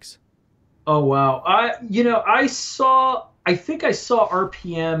Comics? Oh wow. I think I saw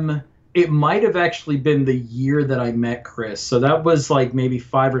RPM. It might have actually been the year that I met Chris. So that was like maybe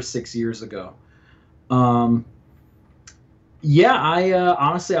 5 or 6 years ago. Um, yeah, I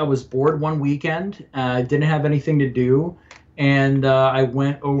honestly I was bored one weekend. Didn't have anything to do, and I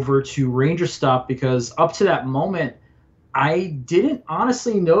went over to Ranger Stop because up to that moment I didn't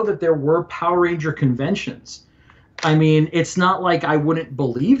honestly know that there were Power Ranger conventions. I mean, it's not like I wouldn't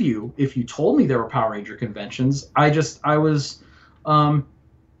believe you if you told me there were Power Ranger conventions. I was, um,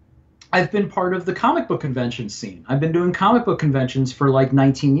 I've been part of the comic book convention scene. I've been doing comic book conventions for like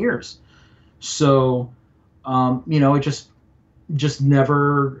 19 years. So, it just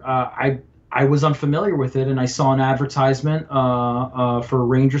never, I was unfamiliar with it, and I saw an advertisement for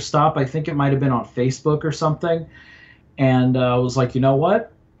Ranger Stop. I think it might have been on Facebook or something, and I was like, you know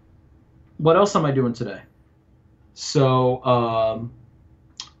what? What else am I doing today? So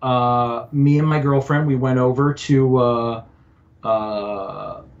me and my girlfriend, we went over to.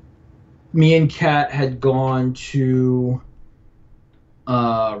 Me and Kat had gone to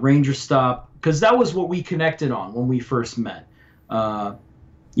Ranger Stop because that was what we connected on when we first met. I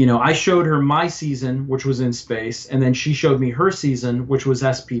showed her my season, which was In Space, and then she showed me her season, which was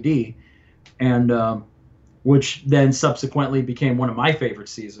SPD, and which then subsequently became one of my favorite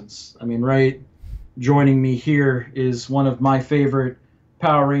seasons. I mean, right? Joining me here is one of my favorite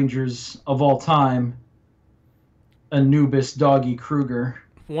Power Rangers of all time, Anubis Doggy Kruger.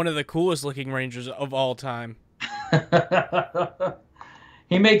 One of the coolest looking Rangers of all time.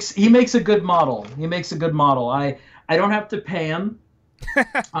 He makes a good model. He makes a good model. I don't have to pay him,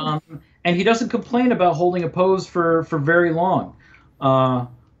 um, and he doesn't complain about holding a pose for very long.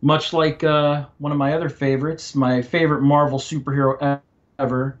 Much like one of my other favorites, my favorite Marvel superhero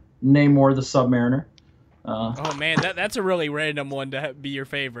ever, Namor the Submariner. Oh man, that's a really random one to be your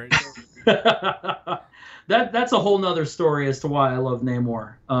favorite. That's a whole nother story as to why I love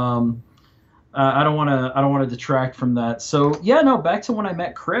Namor. I don't want to detract from that. So yeah, no. Back to when I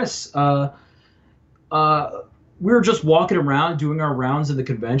met Chris. We were just walking around doing our rounds in the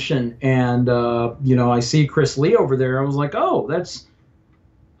convention, and I see Chris Lee over there. I was like, oh, that's.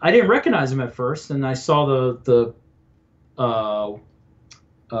 I didn't recognize him at first, and I saw the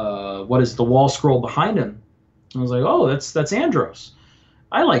what is it, the wall scroll behind him. I was like, oh, that's Andros.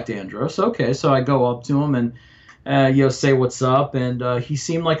 I liked Andros. Okay, so I go up to him and say what's up, and he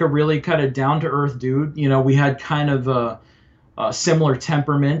seemed like a really kind of down to earth dude. We had kind of similar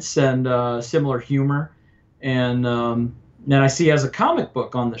temperaments and similar humor, and then I see he has a comic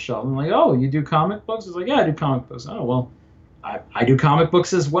book on the shelf. I'm like, oh, you do comic books? He's like, yeah, I do comic books. Oh, well, I do comic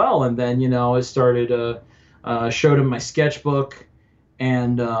books as well. And then I started showed him my sketchbook,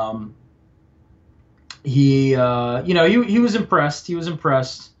 and he was impressed. He was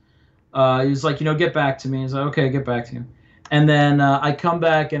impressed. He was like, get back to me. He's like, okay, get back to you. And then I come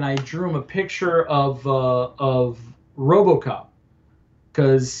back and I drew him a picture of RoboCop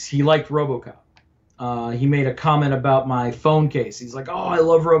because he liked RoboCop. He made a comment about my phone case. He's like, oh, I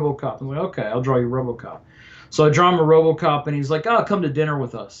love RoboCop. I'm like, okay, I'll draw you RoboCop. So I draw him a RoboCop, and he's like, oh, come to dinner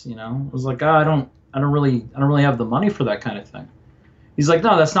with us. I was like, I don't really have the money for that kind of thing. He's like,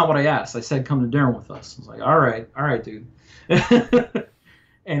 no, that's not what I asked. I said, come to dinner with us. I was like, all right, dude.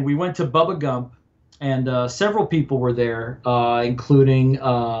 And we went to Bubba Gump, and several people were there, including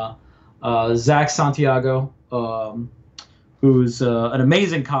Zach Santiago, who's an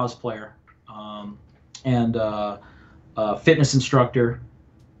amazing cosplayer and fitness instructor.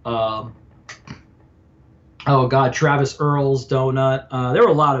 Oh God, Travis Earls, Donut. There were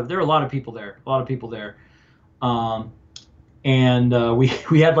a lot of people there. And we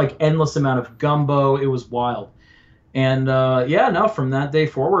had like endless amount of gumbo. It was wild. And from that day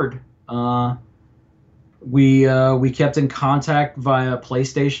forward, we kept in contact via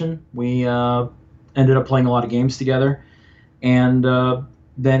PlayStation. We ended up playing a lot of games together, and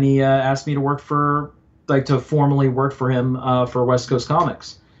then he asked me to formally work for him for West Coast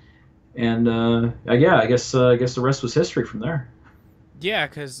Comics. And I guess the rest was history from there. Yeah,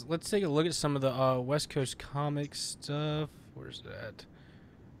 because let's take a look at some of the West Coast Comics stuff. Where's that?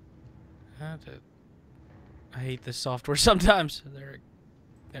 I hate this software sometimes.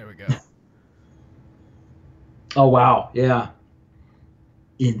 There we go. Oh wow, yeah.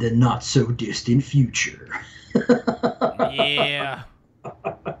 In the not so distant future. Yeah.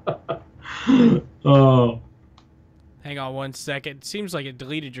 Oh. Hang Hang on one second. It seems like it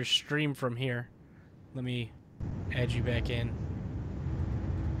deleted your stream from here. Let me add you back in.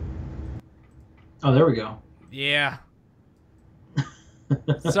 Oh, there we go. Yeah.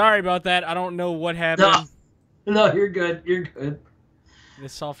 Sorry about that. I don't know what happened. No, you're good. You're good.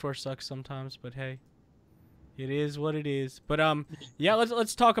 This software sucks sometimes, but hey, it is what it is. But yeah,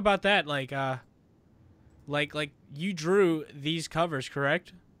 let's talk about that. Like you drew these covers,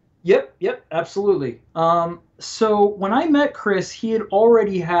 correct? Yep, absolutely. So when I met Chris, he had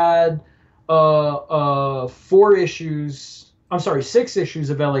already had 6 issues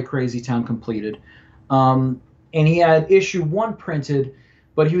of LA Crazy Town completed. And he had issue 1 printed,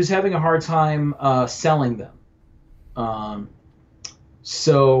 but he was having a hard time selling them.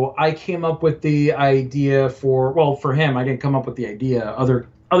 So I came up with the idea for him. I didn't come up with the idea. Other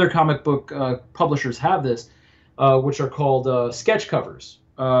comic book publishers have this, which are called sketch covers,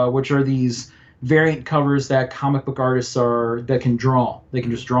 which are these variant covers that comic book artists that can draw. They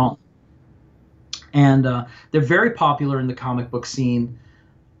can just draw. And they're very popular in the comic book scene.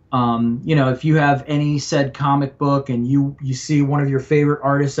 If you have any said comic book and you see one of your favorite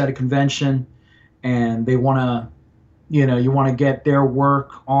artists at a convention and they want to, you want to get their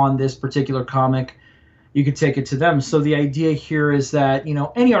work on this particular comic, you could take it to them. So the idea here is that,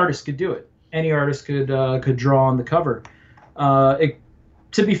 any artist could do it. Any artist could draw on the cover.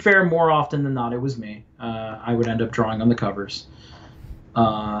 To be fair, more often than not, it was me. I would end up drawing on the covers.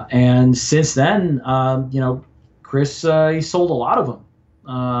 And since then, Chris, he sold a lot of them.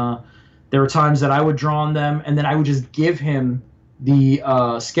 There were times that I would draw on them, and then I would just give him the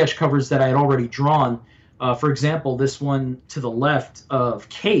sketch covers that I had already drawn. For example, this one to the left of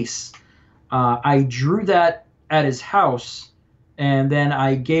Case, I drew that at his house, and then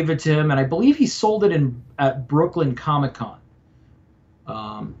I gave it to him, and I believe he sold it at Brooklyn Comic Con.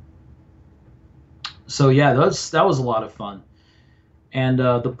 So yeah, that was a lot of fun. And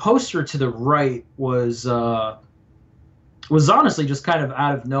the poster to the right was honestly just kind of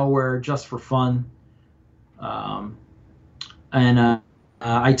out of nowhere, just for fun. I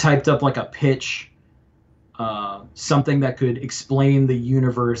typed up like a pitch, something that could explain the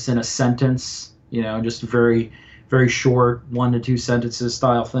universe in a sentence, just a very, very short 1 to 2 sentences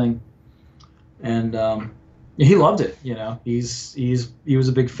style thing. And he loved it. He was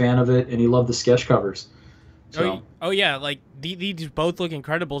a big fan of it, and he loved the sketch covers. So. Oh yeah, like these both look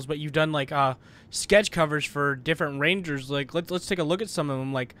incredibles, but you've done like sketch covers for different Rangers. Like let's take a look at some of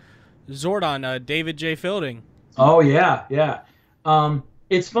them, like Zordon, David J. Fielding. Oh yeah.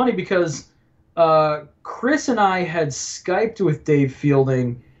 It's funny because Chris and I had Skyped with Dave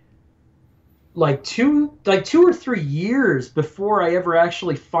Fielding like two or 3 years before I ever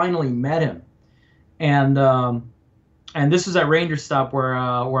actually finally met him, and this was at Ranger Stop where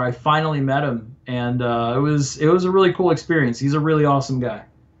I finally met him, and it was a really cool experience. He's a really awesome guy.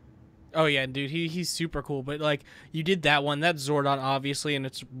 Oh yeah, dude, he's super cool. But like, you did that one, that's Zordon obviously, and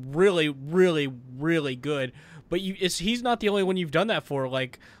it's really, really, really good. But he's not the only one you've done that for.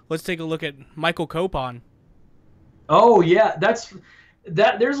 Like, let's take a look at Michael Copon. Oh yeah,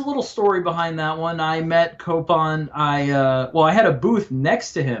 there's a little story behind that one. I met Copon. I had a booth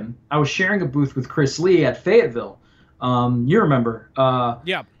next to him. I was sharing a booth with Chris Lee at Fayetteville. You remember?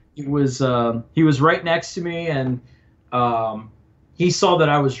 Yeah. He was right next to me, and he saw that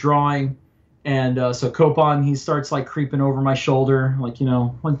I was drawing, and so Copon, he starts like creeping over my shoulder, like,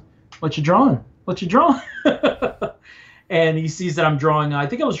 what you drawing? What you drawing? And he sees that I'm drawing. I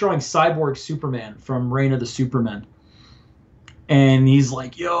think I was drawing Cyborg Superman from Reign of the Supermen. And he's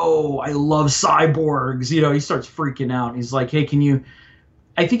like, yo, I love cyborgs. He starts freaking out. He's like, hey,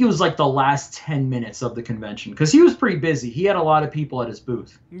 I think it was like the last 10 minutes of the convention, because he was pretty busy. He had a lot of people at his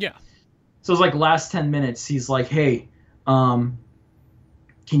booth. Yeah. So it was like last 10 minutes. He's like, hey, can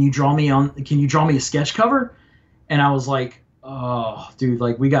you draw me a sketch cover? And I was like, oh, dude,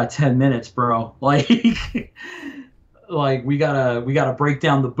 like, we got 10 minutes, bro. Like we gotta break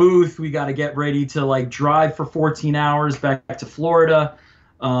down the booth. We gotta get ready to like drive for 14 hours back to Florida.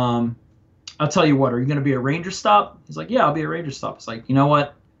 I'll tell you what, are you gonna be at Ranger Stop? He's like, yeah, I'll be at Ranger Stop. It's like, you know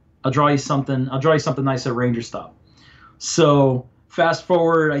what? I'll draw you something nice at Ranger Stop. So fast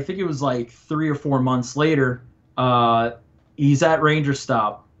forward, I think it was like 3 or 4 months later, he's at Ranger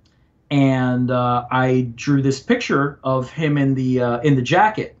Stop, and I drew this picture of him in the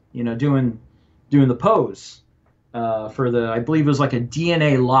jacket, doing the pose. For I believe it was like a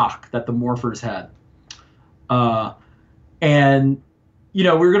DNA lock that the Morphers had. And, we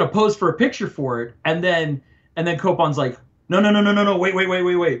were going to pose for a picture for it. And then Copon's like, no,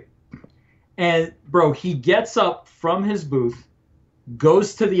 wait. And bro, he gets up from his booth,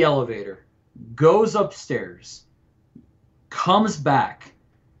 goes to the elevator, goes upstairs, comes back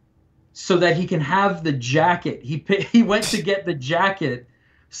so that he can have the jacket. He went to get the jacket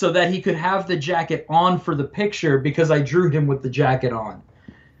so that he could have the jacket on for the picture because I drew him with the jacket on.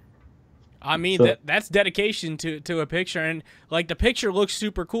 I mean, So, that's dedication to a picture, and like the picture looks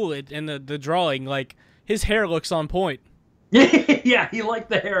super cool, and the drawing, like his hair looks on point. yeah, he liked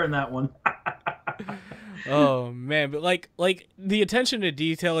the hair in that one. Oh man, but like the attention to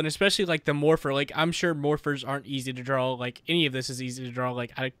detail, and especially like the morpher, like I'm sure morphers aren't easy to draw. Like any of this is easy to draw.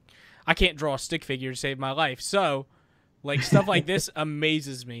 Like I can't draw a stick figure to save my life. So like stuff like this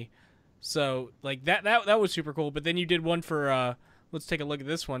amazes me. So like that was super cool. But then you did one for let's take a look at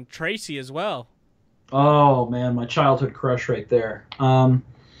this one, Tracy as well. Oh man, my childhood crush right there.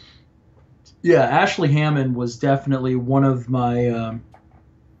 Yeah, Ashley Hammond was definitely one of my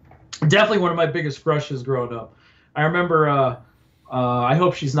biggest crushes growing up. I remember. I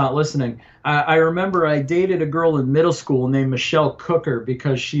hope she's not listening. I remember I dated a girl in middle school named Michelle Cooker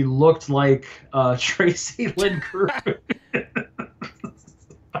because she looked like Tracy Lynn Kruger.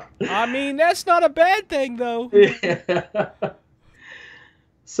 I mean, that's not a bad thing though. Yeah.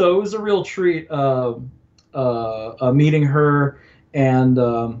 So it was a real treat meeting her and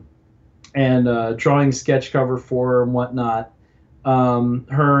drawing sketch cover for her and whatnot.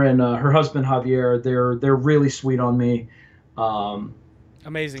 Her and her husband Javier, they're really sweet on me.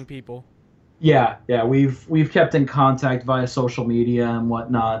 Amazing people. Yeah, we've kept in contact via social media and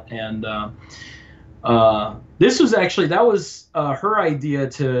whatnot, and this was actually that was her idea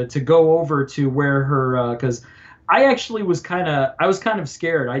to go over to where her because I actually was kind of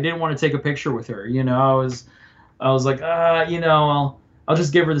scared. I didn't want to take a picture with her. I was like I'll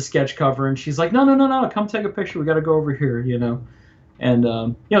just give her the sketch cover, and she's like, no, come take a picture. We got to go over here,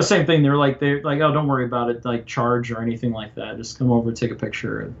 And same thing. They're like, oh, don't worry about it, like charge or anything like that. Just come over and take a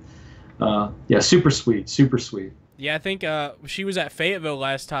picture. And yeah, super sweet, super sweet. Yeah, I think she was at Fayetteville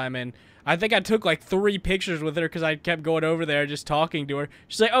last time, and I think I took like 3 pictures with her because I kept going over there just talking to her.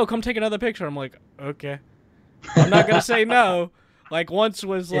 She's like, oh, come take another picture. I'm like, okay. I'm not gonna say no. Like once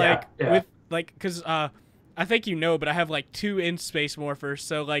was like with like because I think but I have like 2 in space morphers.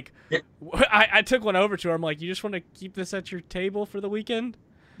 So like I took one over to her. I'm like, you just want to keep this at your table for the weekend?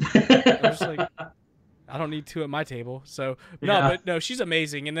 I was just like, I don't need 2 at my table. So no, she's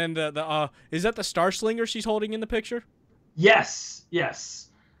amazing. And then the is that the Star Slinger she's holding in the picture? Yes.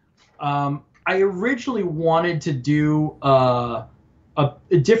 I originally wanted to do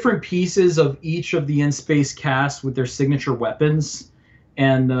different pieces of each of the in-space cast with their signature weapons,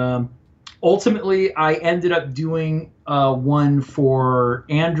 and ultimately I ended up doing one for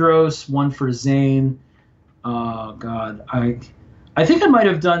Andros, one for Zane. God, I think I might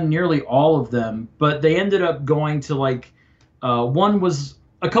have done nearly all of them, but they ended up going to like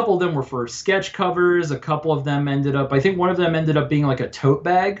a couple of them were for sketch covers. A couple of them I think one of them ended up being like a tote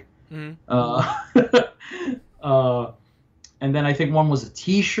bag. Mm-hmm. And then I think one was a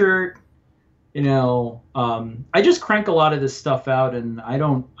T-shirt. I just crank a lot of this stuff out, and I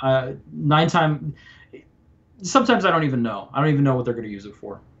don't. Sometimes I don't even know. I don't even know what they're going to use it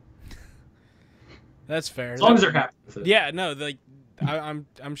for. That's fair. As long as they're happy with it. Yeah, no, like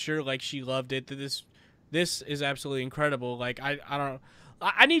I'm sure like she loved it. This is absolutely incredible. Like I don't.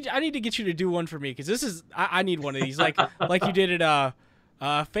 I need to get you to do one for me because this is I need one of these like you did at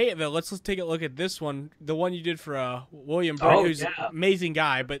Fayetteville. Let's take a look at this one. The one you did for William Britt, who's an amazing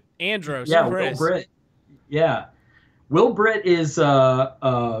guy, but Andros. Yeah, Will Britt. Yeah, Will Britt is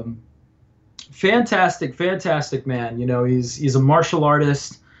fantastic man. He's a martial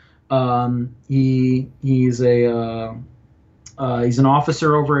artist. He's an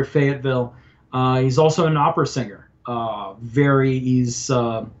officer over at Fayetteville. He's also an opera singer. He's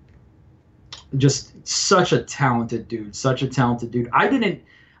just such a talented dude. I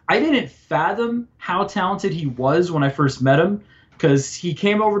didn't fathom how talented he was when I first met him, because he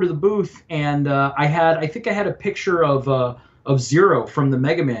came over to the booth and I think I had a picture of Zero from the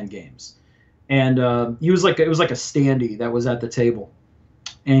Mega Man games, and it was like a standee that was at the table,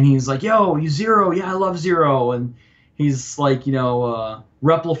 and he's like, "Yo, you Zero? Yeah, I love Zero." And he's like,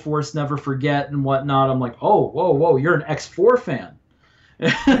 Repliforce Never Forget and whatnot. I'm like, oh, whoa, you're an X4 fan.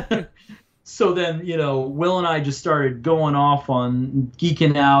 So then, Will and I just started going off on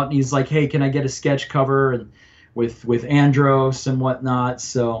geeking out, and he's like, hey, can I get a sketch cover and with Andros and whatnot?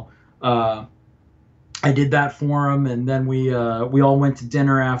 So I did that for him, and then we all went to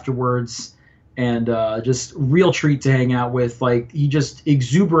dinner afterwards, and just real treat to hang out with. Like, he just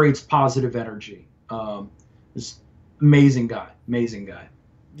exuberates positive energy. Just amazing guy.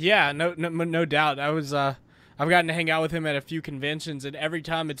 Yeah, no doubt. I've gotten to hang out with him at a few conventions, and every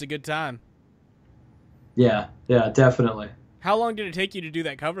time it's a good time. Yeah, definitely. How long did it take you to do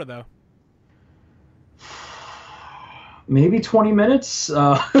that cover, though? Maybe 20 minutes.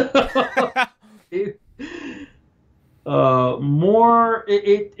 More.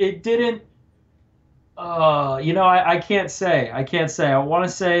 It didn't. I can't say. I can't say. I want to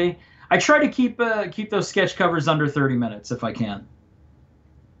say I try to keep those sketch covers under 30 minutes if I can.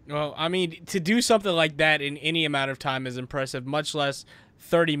 Well, I mean, to do something like that in any amount of time is impressive, much less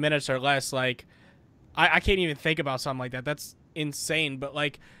 30 minutes or less. Like, I can't even think about something like that. That's insane. But,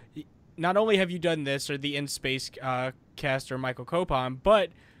 like, not only have you done this or the In Space caster Michael Copon,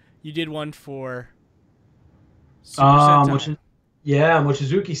 but you did one for Super Sentai.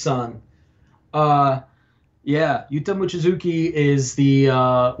 Mochizuki-san. Yeah, Yuta Mochizuki is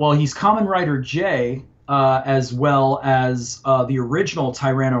he's Kamen Rider J, as well as the original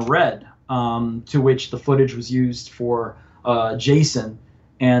Tyranno Red, to which the footage was used for Jason,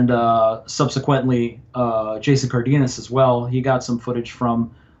 and subsequently Jason Cardenas as well. He got some footage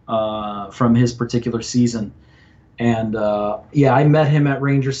from his particular season. And I met him at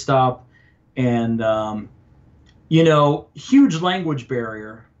Ranger Stop, and huge language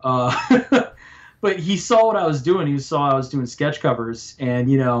barrier. But he saw what I was doing. He saw I was doing sketch covers, and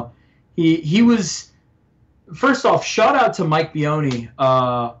he was, first off, shout out to Mike Bioni,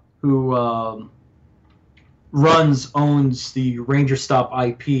 who owns the Ranger Stop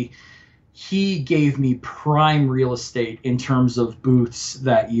IP. He gave me prime real estate in terms of booths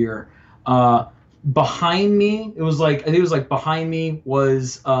that year. Behind me, behind me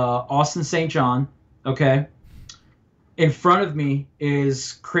was Austin St. John. Okay. In front of me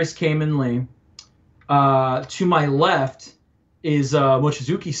is Chris Kamen Lee. To my left is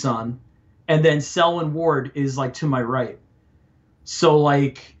Mochizuki-san, and then Selwyn Ward is like to my right. So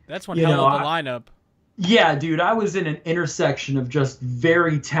like that's one hell of a lineup. Yeah, dude, I was in an intersection of just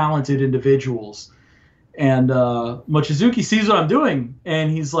very talented individuals, and Mochizuki sees what I'm doing,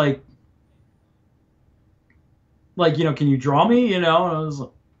 and he's like, can you draw me? And I was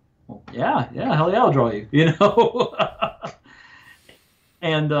like, well, yeah, hell yeah, I'll draw you,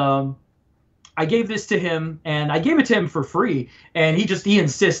 and I gave this to him, and I gave it to him for free, and he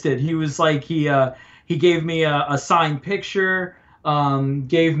insisted. He was like, he gave me a signed picture,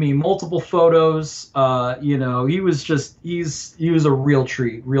 gave me multiple photos. He was a real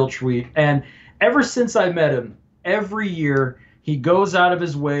treat. And ever since I met him, every year he goes out of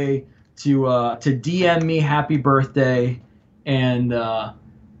his way to DM me happy birthday, and I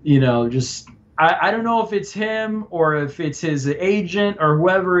don't know if it's him or if it's his agent or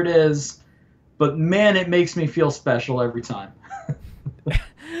whoever it is. But man, it makes me feel special every time.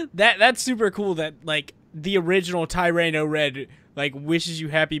 That's super cool that like the original Tyranno Red like wishes you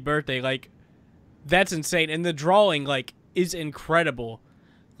happy birthday. Like that's insane. And the drawing like is incredible.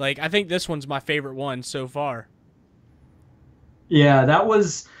 Like I think this one's my favorite one so far. Yeah, that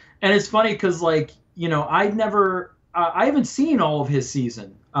was, and it's funny because I haven't seen all of his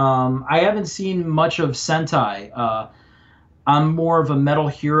season. I haven't seen much of Sentai. I'm more of a Metal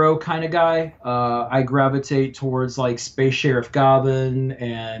Hero kind of guy. I gravitate towards like Space Sheriff Gaben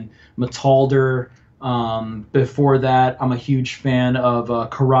and Metalder. Before that, I'm a huge fan of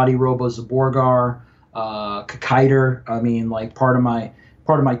Karate Robo Zaborgar, Kakaider. I mean, like part of my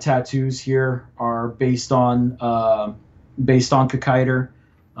tattoos here are based on Kakaider.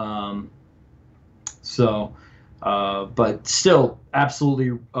 But still,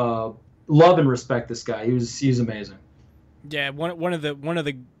 absolutely love and respect this guy. He's amazing. Yeah, one of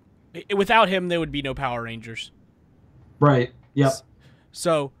the without him there would be no Power Rangers. Right. Yep.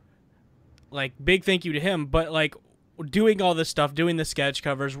 So like big thank you to him, but like doing all this stuff, doing the sketch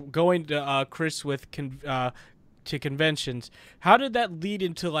covers, going to Chris with to conventions. How did that lead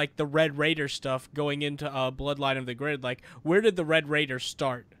into like the Red Raider stuff going into Bloodline of the Grid? Like where did the Red Raider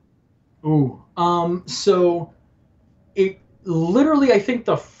start? Ooh. So it literally, I think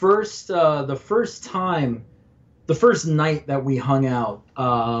the first night that we hung out,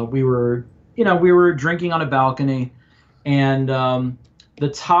 we were drinking on a balcony, and the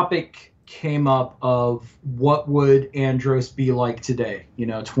topic came up of what would Andros be like today,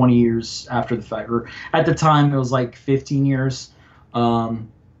 20 years after the fact, or at the time it was like 15 years.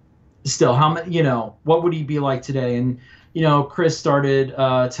 Still, how many, what would he be like today? And, Chris started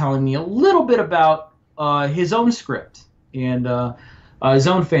telling me a little bit about his own script and his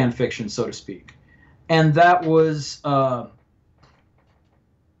own fan fiction, so to speak. And that was,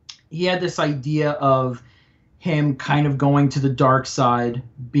 he had this idea of him kind of going to the dark side,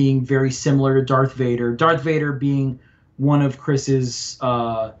 being very similar to Darth Vader. Darth Vader being one of Chris's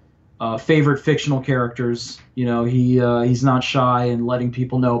favorite fictional characters. He's not shy in letting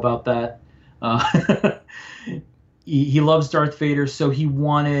people know about that. he loves Darth Vader, so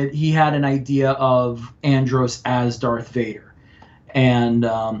he had an idea of Andros as Darth Vader. And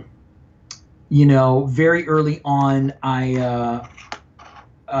very early on,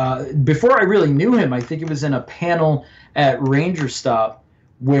 before I really knew him, I think it was in a panel at Ranger Stop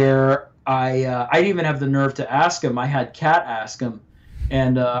where I didn't even have the nerve to ask him. I had Kat ask him,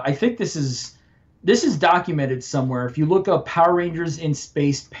 and I think this is documented somewhere. If you look up Power Rangers in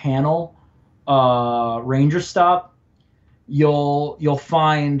Space panel, Ranger Stop, you'll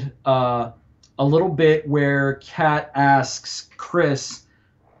find a little bit where Kat asks Chris,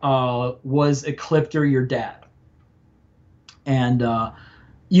 "Was Ecliptor your dad?" And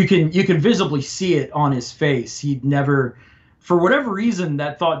you can visibly see it on his face. He'd never, for whatever reason,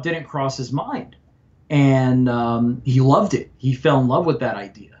 that thought didn't cross his mind, and he loved it. He fell in love with that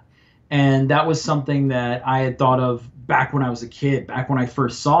idea, and that was something that I had thought of back when I was a kid, back when I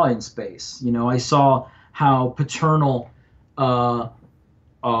first saw In Space. I saw how paternal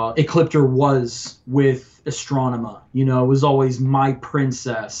Ecliptor was with Astronema. It was always my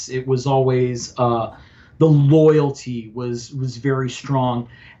princess. It was always the loyalty was very strong.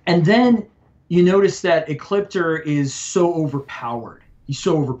 And then you notice that Ecliptor is so overpowered. He's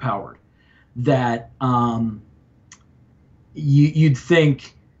so overpowered that you'd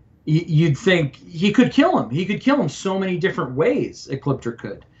think he could kill him. He could kill him so many different ways. Ecliptor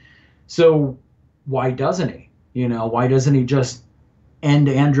could. So why doesn't he? Why doesn't he just end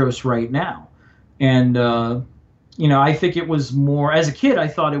Andros right now? And I think it was more, as a kid, I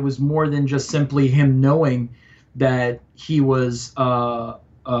thought it was more than just simply him knowing that he was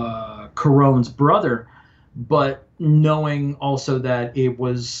Caron's brother, but knowing also that it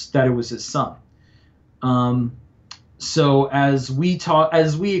was his son. So as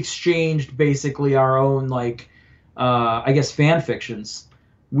we exchanged basically our own I guess fan fictions,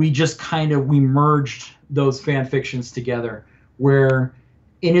 we merged those fan fictions together, where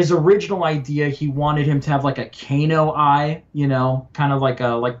in his original idea he wanted him to have like a Kano eye, kind of like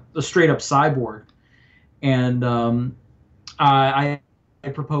a straight up cyborg. And I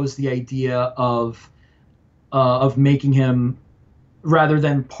proposed the idea of making him, rather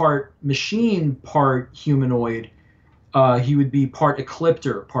than part machine, part humanoid, he would be part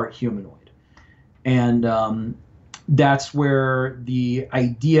Ecliptor, part humanoid. And that's where the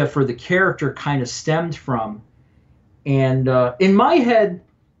idea for the character kind of stemmed from. And in my head,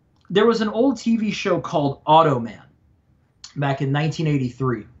 there was an old TV show called Automan back in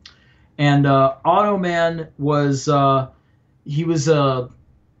 1983. And Automan was he was a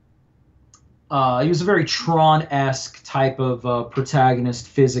very Tron-esque type of protagonist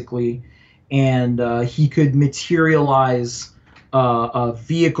physically, and he could materialize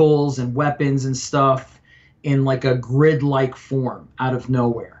vehicles and weapons and stuff in like a grid-like form out of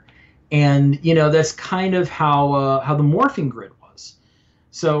nowhere. And that's kind of how the morphing grid was.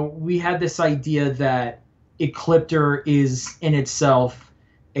 So we had this idea that Ecliptor is in itself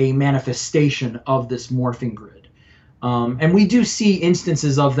a manifestation of this morphing grid. And we do see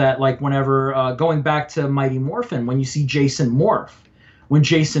instances of that, like whenever, going back to Mighty Morphin, when you see Jason morph. When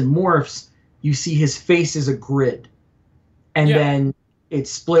Jason morphs, you see his face is a grid. And then it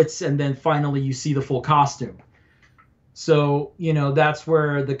splits, and then finally you see the full costume. So, that's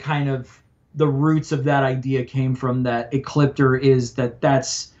where the roots of that idea came from, that Ecliptor is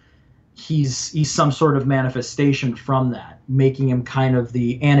he's some sort of manifestation from that, making him kind of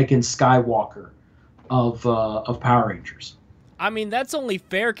the Anakin Skywalker of Power Rangers. I mean, that's only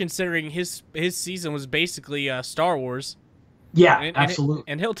fair considering his season was basically Star Wars. Yeah, absolutely.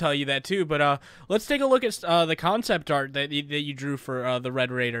 And he'll tell you that too. But let's take a look at the concept art that you drew for the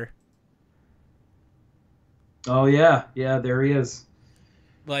Red Raider. Oh yeah, there he is.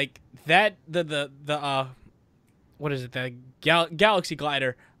 Like that, the what is it? The Galaxy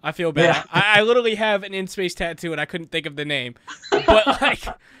Glider. I feel bad. Yeah. I literally have an In Space tattoo, and I couldn't think of the name.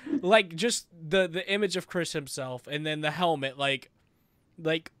 But like just the image of Chris himself, and then the helmet. Like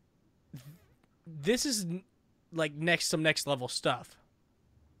this is like some next level stuff.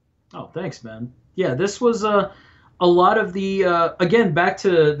 Oh, thanks, man. Yeah, this was a lot of the again, back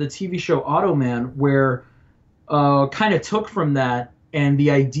to the TV show Automan, where kind of took from that, and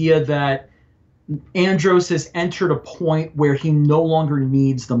the idea that Andros has entered a point where he no longer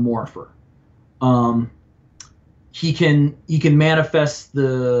needs the morpher. He can manifest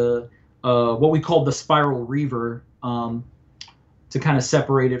the what we call the Spiral Reaver, to kind of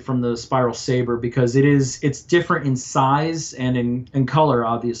separate it from the Spiral Saber, because it's different in size and in color,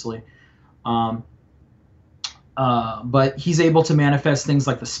 obviously. But he's able to manifest things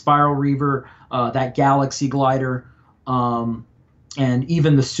like the Spiral Reaver, that Galaxy Glider, and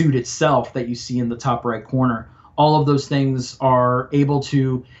even the suit itself that you see in the top right corner. all of those things are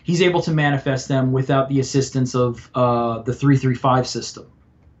he's able to manifest them without the assistance of the 335 system.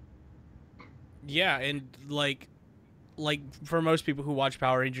 Yeah, and like for most people who watch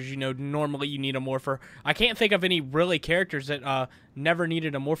Power Rangers, normally you need a morpher. I can't think of any really characters that never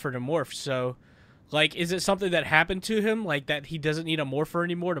needed a morpher to morph. So, like, is it something that happened to him, like that he doesn't need a morpher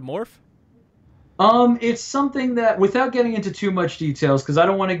anymore to morph? It's something that, without getting into too much details, because I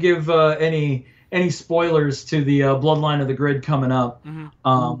don't want to give any spoilers to the Bloodline of the Grid coming up.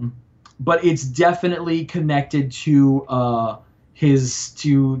 But it's definitely connected to his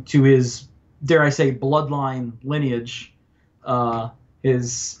dare I say bloodline lineage.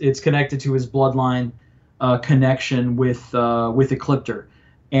 It's connected to his bloodline connection with Ecliptor,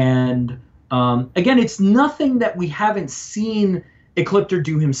 and again, it's nothing that we haven't seen Ecliptor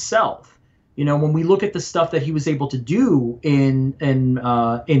do himself. When we look at the stuff that he was able to do in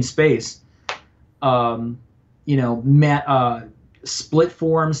space, split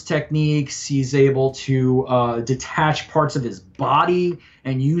forms techniques. He's able to detach parts of his body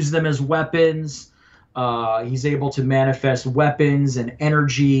and use them as weapons. He's able to manifest weapons and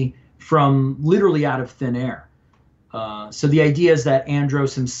energy from literally out of thin air. So the idea is that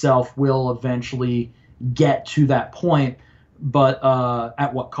Andros himself will eventually get to that point, but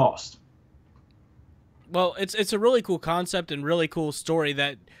at what cost? Well, it's a really cool concept and really cool story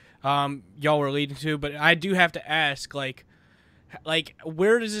that y'all were leading to, but I do have to ask, like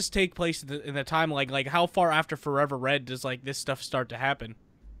where does this take place in the time? Like how far after Forever Red does like this stuff start to happen?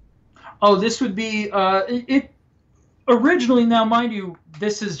 Oh, this would be it originally. Now, mind you,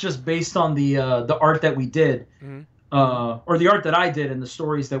 this is just based on the art that we did, or the art that I did and the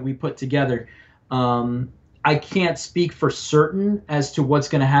stories that we put together. I can't speak for certain as to what's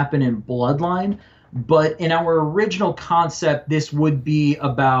going to happen in Bloodline, but in our original concept, this would be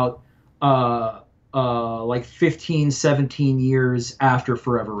about like 15, 17 years after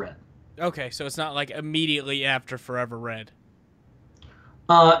Forever Red. Okay, so it's not like immediately after Forever Red.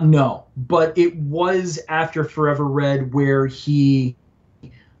 No, but it was after Forever Red where he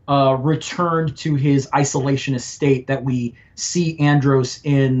returned to his isolationist state that we see Andros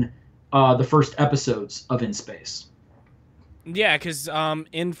in the first episodes of In Space. Yeah, because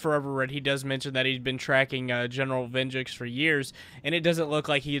in Forever Red, he does mention that he'd been tracking General Venjix for years, and it doesn't look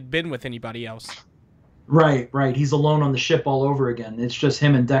like he had been with anybody else. Right. He's alone on the ship all over again. It's just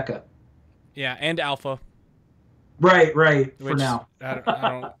him and Dekka. Yeah, and Alpha. Right. Which, for now.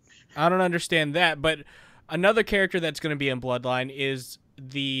 I don't understand that, but another character that's going to be in Bloodline is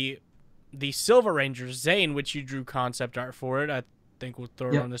the Silver Ranger, Zane, which you drew concept art for it. I think we'll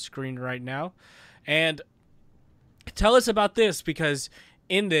throw it on the screen right now. And tell us about this, because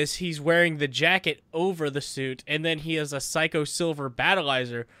in this, he's wearing the jacket over the suit, and then he has a Psycho Silver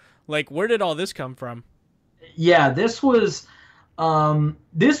Battleizer. Like, where did all this come from? Yeah, this was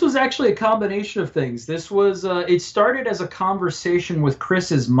actually a combination of things. This was it started as a conversation with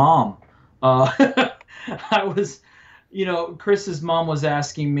Chris's mom. Chris's mom was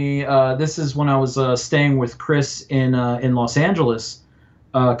asking me. This is when I was staying with Chris in Los Angeles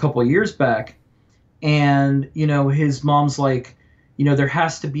a couple of years back, and his mom's like, there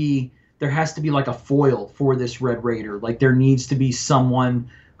has to be like a foil for this Red Raider. Like, there needs to be someone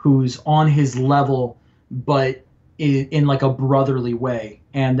who's on his level, but in like a brotherly way,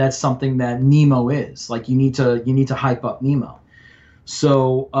 and that's something that Nemo is. Like, you need to hype up Nemo.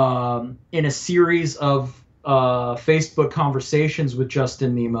 So in a series of Facebook conversations with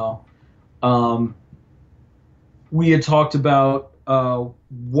Justin Nemo, we had talked about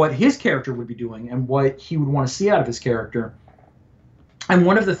what his character would be doing and what he would want to see out of his character. And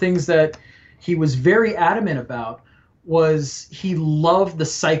one of the things that he was very adamant about was he loved the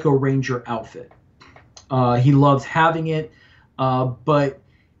Psycho Ranger outfit. He loved having it, but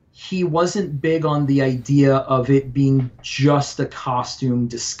he wasn't big on the idea of it being just a costume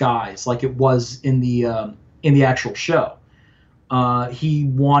disguise like it was in the actual show. He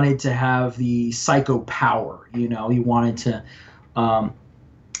wanted to have the psycho power, he wanted to.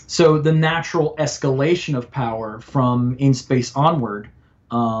 So the natural escalation of power from In Space onward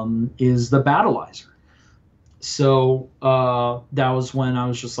is the Battleizer. So that was when I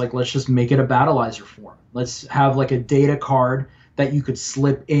was just like, let's just make it a Battleizer form. Let's have like a data card that you could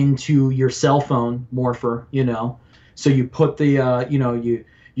slip into your cell phone morpher, So you put the,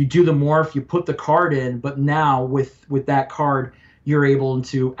 you do the morph, you put the card in, but now with that card, you're able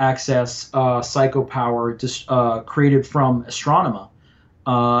to access psycho power created from Astronema.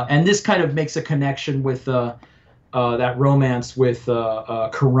 And this kind of makes a connection with that romance with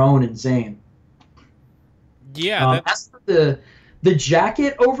Corone and Zane. Yeah. As for the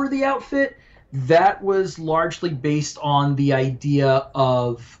jacket over the outfit, that was largely based on the idea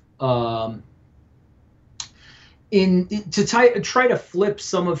of try to flip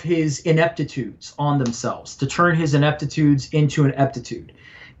some of his ineptitudes on themselves, to turn his ineptitudes into an aptitude.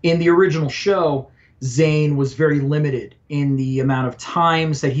 In the original show, Zane was very limited in the amount of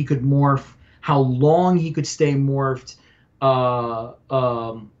times that he could morph, how long he could stay morphed.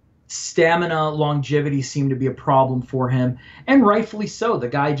 Stamina longevity seemed to be a problem for him, and rightfully so. The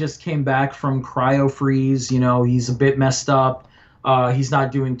guy just came back from cryo freeze. You know, he's a bit messed up. He's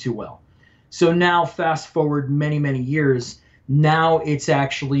not doing too well. So now, fast forward many, many years, now it's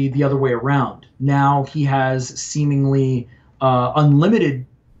actually the other way around. Now he has seemingly unlimited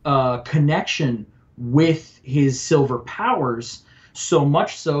connection with his silver powers, so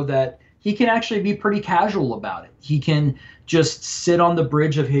much so that he can actually be pretty casual about it. He can just sit on the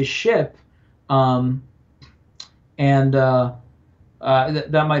bridge of his ship, and that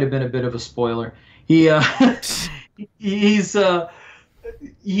might have been a bit of a spoiler. He's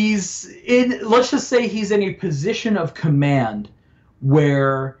in, let's just say he's in a position of command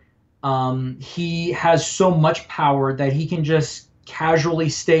where he has so much power that he can just casually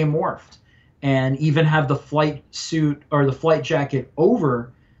stay morphed and even have the flight suit or the flight jacket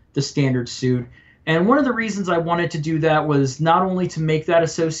over the standard suit. And one of the reasons I wanted to do that was not only to make that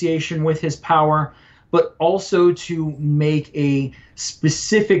association with his power, but also to make a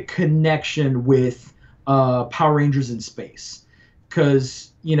specific connection with Power Rangers in space.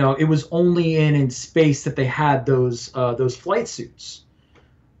 Because, you know, it was only in space that they had those flight suits.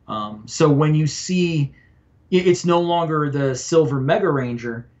 So when you see, it's no longer the Silver Mega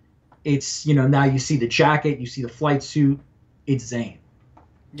Ranger. It's, you know, now you see the jacket, you see the flight suit. It's Zane.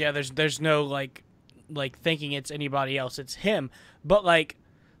 Yeah, there's no like thinking it's anybody else. It's him. But like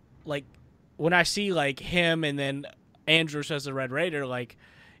when I see like him and then Andros as the Red Raider, like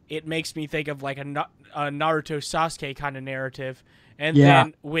it makes me think of like a Naruto Sasuke kind of narrative. And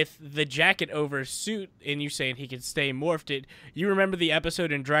then with the jacket over his suit, and you saying he can stay morphed, it. You remember the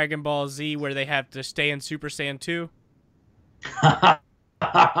episode in Dragon Ball Z where they have to stay in Super Saiyan 2?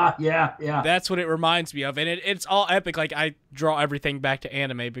 Yeah. That's what it reminds me of, and it's all epic. Like I draw everything back to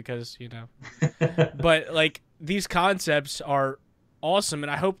anime because, you know, but like these concepts are awesome, and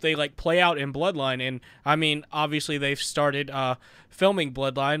I hope they like play out in Bloodline. And I mean, obviously they've started filming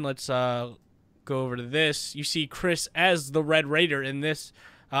Bloodline. Let's go over to this. You see Chris as the Red Raider in this,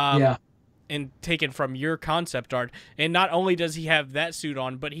 and taken from your concept art. And not only does he have that suit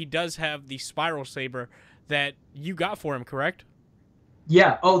on, but he does have the spiral saber that you got for him, correct?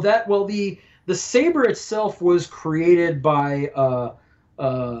 Yeah. Oh, the saber itself was created by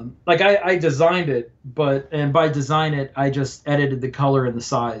like I designed it, and by design it, I just edited the color and the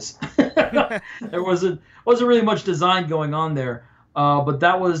size. There wasn't really much design going on there. But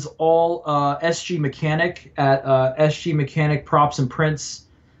that was all SG Mechanic at SG Mechanic Props and Prints,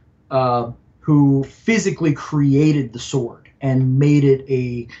 who physically created the sword and made it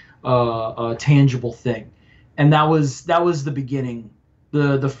a tangible thing, and that was the beginning.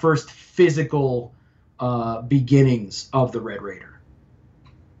 The first physical beginnings of the Red Raider.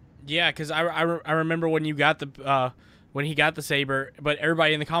 Yeah, because I remember when you got the when he got the saber, but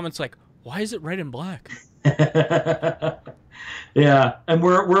everybody in the comments like, why is it red and black? Yeah, and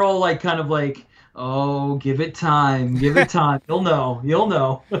we're all like kind of like, oh, give it time, you'll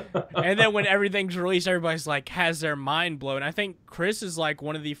know. And then when everything's released, everybody's like has their mind blown. I think Chris is like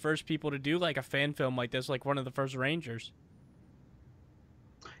one of the first people to do like a fan film like this, like one of the first Rangers.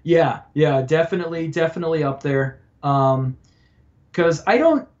 Yeah, definitely up there. Because I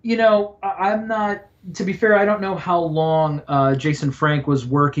don't, you know, I'm not. To be fair, I don't know how long Jason Frank was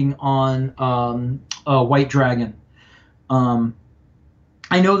working on White Dragon.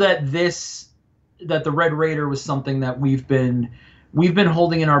 I know that the Red Raider was something that we've been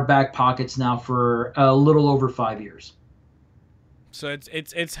holding in our back pockets now for a little over 5 years. So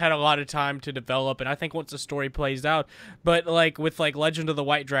it's had a lot of time to develop, and I think once the story plays out, but like with like Legend of the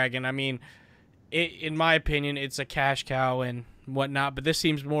White Dragon, I mean, in my opinion, it's a cash cow and whatnot, but this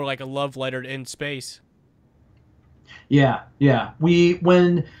seems more like a love letter in space. Yeah.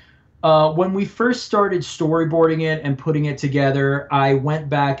 When we first started storyboarding it and putting it together, I went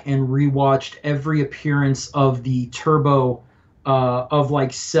back and rewatched every appearance of the Turbo, of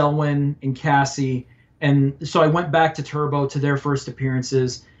like Selwyn and Cassie. And so I went back to Turbo, to their first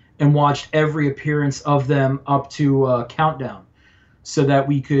appearances, and watched every appearance of them up to Countdown, so that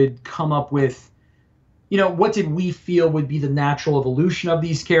we could come up with, you know, what did we feel would be the natural evolution of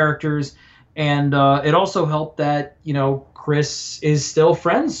these characters. And it also helped that, you know, Chris is still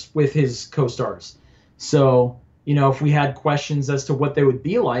friends with his co-stars. So, you know, if we had questions as to what they would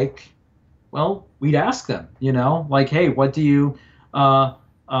be like, well, we'd ask them, like, hey, what do you,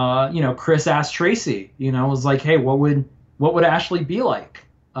 Chris asked Tracy, was like, hey, what would Ashley be like?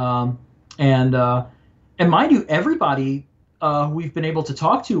 Um, and mind you, everybody who we've been able to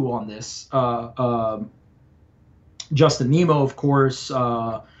talk to on this, Justin Nemo, of course,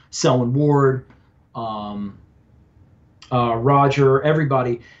 Selwyn Ward, um, Roger,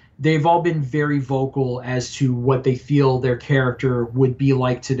 everybody, they've all been very vocal as to what they feel their character would be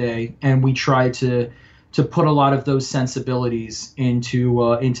like today, and we try to put a lot of those sensibilities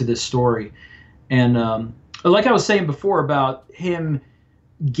into this story. And like I was saying before about him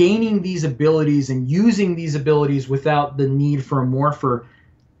gaining these abilities and using these abilities without the need for a morpher,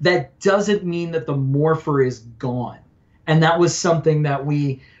 that doesn't mean that the morpher is gone. And that was something that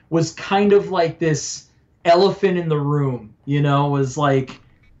was kind of like this elephant in the room, was like,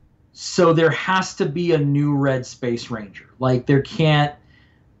 so there has to be a new Red Space Ranger. Like there can't,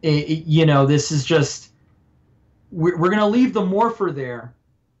 this is just, we're going to leave the morpher there,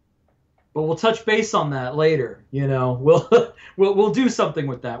 but we'll touch base on that later. We'll do something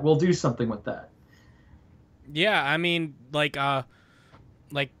with that. We'll do something with that. Yeah, I mean, like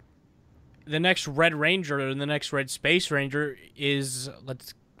the next Red Ranger and the next Red Space Ranger is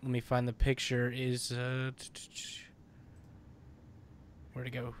let me find the picture. Is where'd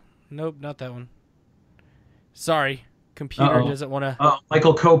it go? Nope, not that one. Sorry, computer doesn't want to. Oh,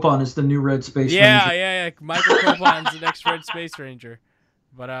 Michael Copon is the new Red Space Ranger. Yeah. Michael Copon's the next Red Space Ranger.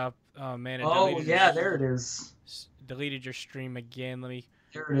 But oh man, there it is. Deleted your stream again. Let me.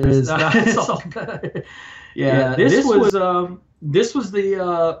 There it is. It's all good. Yeah, this was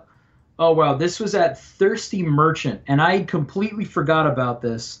the. Oh wow, this was at Thirsty Merchant, and I completely forgot about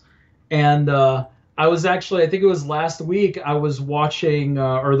this. And I was actually, I think it was last week, I was watching,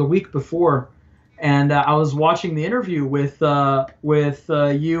 or the week before, and I was watching the interview with you and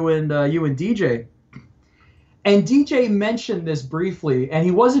DJ. And DJ mentioned this briefly, and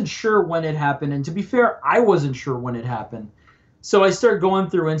he wasn't sure when it happened. And to be fair, I wasn't sure when it happened. So I started going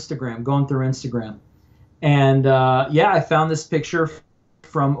through Instagram. And I found this picture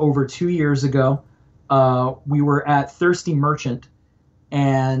from over 2 years ago. We were at Thirsty Merchant,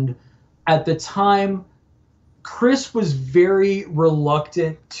 and at the time, Chris was very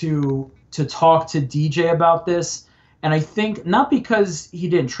reluctant to talk to DJ about this. And I think not because he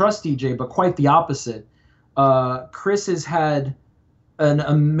didn't trust DJ, but quite the opposite. Chris has had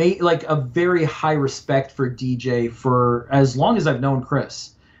a very high respect for DJ for as long as I've known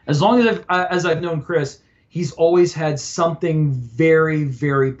Chris. As long as I've known Chris, he's always had something very,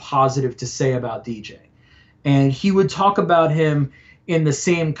 very positive to say about DJ. And he would talk about him in the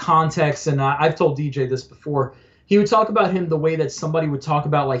same context, and I've told DJ this before, he would talk about him the way that somebody would talk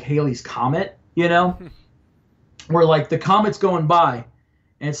about like Halley's Comet, where like the comet's going by,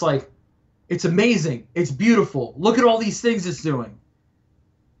 and it's like, it's amazing, it's beautiful, look at all these things it's doing.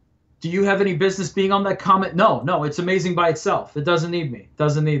 Do you have any business being on that comet? No, it's amazing by itself. It doesn't need me.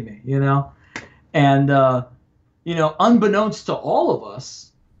 And, unbeknownst to all of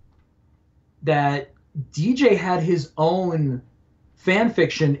us, that DJ had his own fan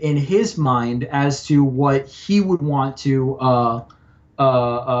fiction in his mind as to what he would want to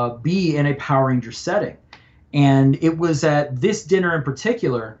be in a Power Ranger setting. And it was at this dinner in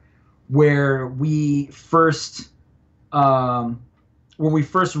particular where we first really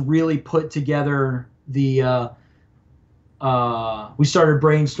put together we started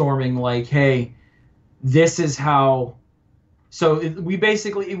brainstorming like, hey, this is how. So we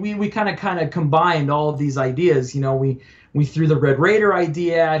basically we kind of combined all of these ideas. We threw the Red Raider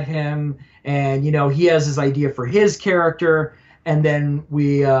idea at him, and he has his idea for his character, and then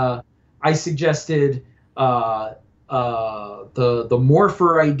I suggested the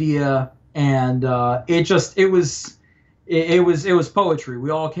Morpher idea, and it was poetry. We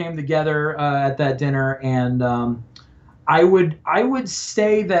all came together at that dinner, and I would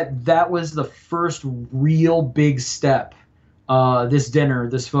say that was the first real big step. This dinner,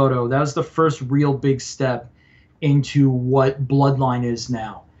 this photo, that was the first real big step into what Bloodline is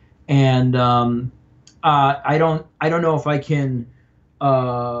now. And I don't know if I can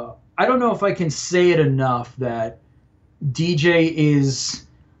say it enough that DJ is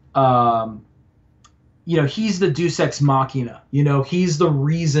he's the Deus Ex Machina. He's the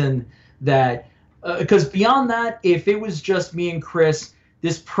reason that because beyond that, if it was just me and Chris,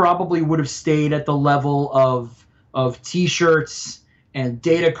 this probably would have stayed at the level of T-shirts and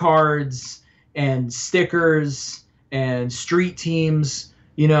data cards and stickers and street teams.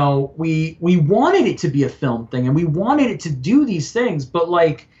 We wanted it to be a film thing, and we wanted it to do these things, but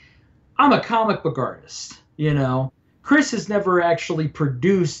like, I'm a comic book artist. Chris has never actually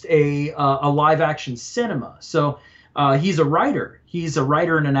produced a live action cinema. So he's a writer. He's a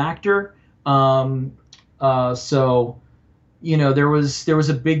writer and an actor. So there was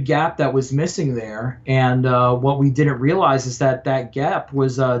a big gap that was missing there, and what we didn't realize is that gap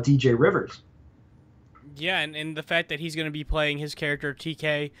was DJ Rivers. Yeah, and the fact that he's going to be playing his character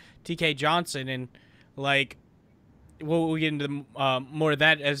TK Johnson, and like we'll get into more of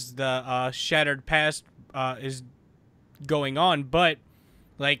that as the Shattered Past is going on, but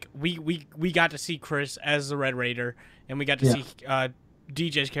like we got to see Chris as the Red Raider, and we got to see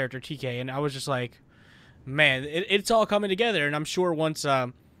DJ's character TK, and I was just like, man, it's all coming together. And I'm sure once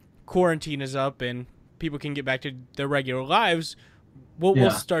quarantine is up and people can get back to their regular lives, we'll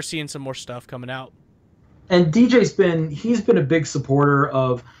start seeing some more stuff coming out. And DJ's been a big supporter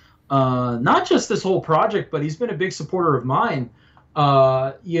of not just this whole project, but he's been a big supporter of mine.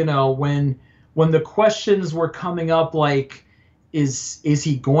 When the questions were coming up, like, is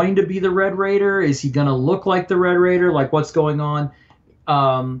he going to be the Red Raider? Is he going to look like the Red Raider? Like, what's going on?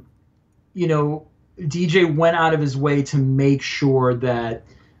 DJ went out of his way to make sure that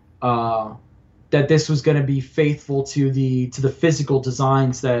that this was going to be faithful to the physical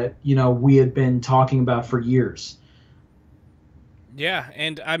designs that we had been talking about for years. Yeah,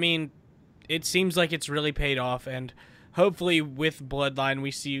 and I mean, it seems like it's really paid off, and hopefully with Bloodline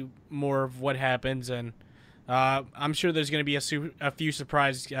we see more of what happens, and I'm sure there's going to be a few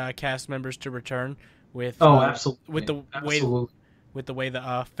surprise cast members to return with absolutely with the way the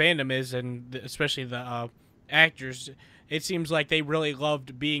fandom is, and especially the actors. It seems like they really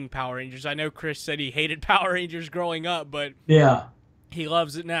loved being Power Rangers. I know Chris said he hated Power Rangers growing up, but he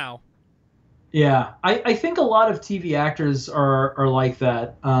loves it now. Yeah, I think a lot of TV actors are like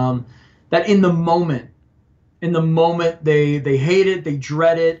that. That in the moment they hate it, they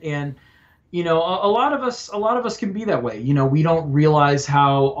dread it, and a lot of us can be that way. We don't realize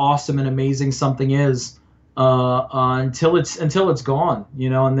how awesome and amazing something is until it's gone.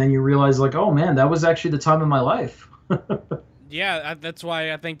 And then you realize, like, oh man, that was actually the time of my life. Yeah, that's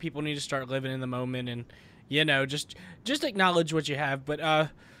why I think people need to start living in the moment, and just acknowledge what you have. But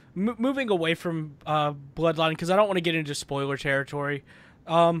moving away from Bloodline, because I don't want to get into spoiler territory.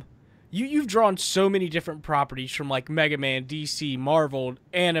 You've drawn so many different properties from like Mega Man, DC, Marvel,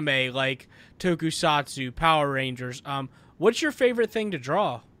 anime, like Tokusatsu, Power Rangers. What's your favorite thing to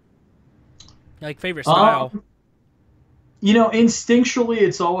draw? Like favorite style? Instinctually,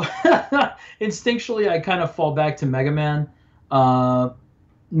 it's all instinctually I kind of fall back to Mega Man.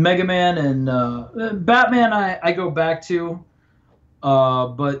 Mega Man and Batman I go back to.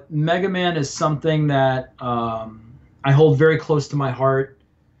 But Mega Man is something that I hold very close to my heart.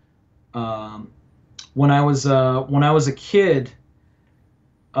 When I was a kid,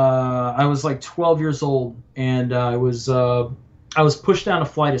 I was like 12 years old, and I was pushed down a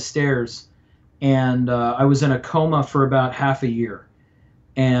flight of stairs, and I was in a coma for about half a year.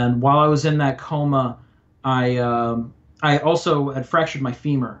 And while I was in that coma, I also had fractured my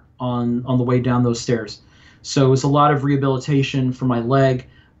femur on the way down those stairs. So it was a lot of rehabilitation for my leg.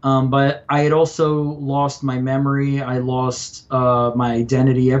 But I had also lost my memory. I lost my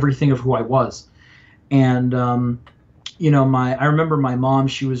identity, everything of who I was. And, I remember my mom,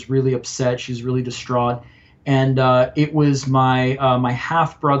 she was really upset. She was really distraught. And it was my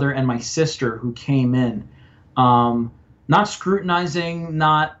half-brother and my sister who came in. Not scrutinizing,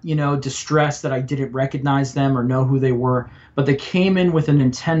 not, distressed that I didn't recognize them or know who they were. But they came in with a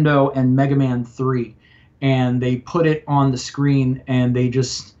Nintendo and Mega Man 3. And they put it on the screen, and they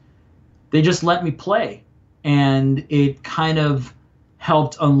just let me play, and it kind of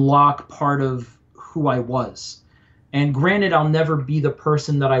helped unlock part of who I was. And granted, I'll never be the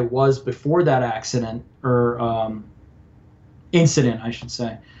person that I was before that accident, or incident, I should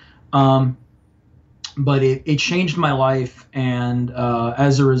say. But it changed my life, and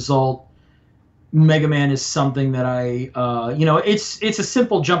as a result, Mega Man is something that it's a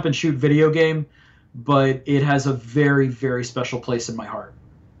simple jump and shoot video game, but it has a very, very special place in my heart.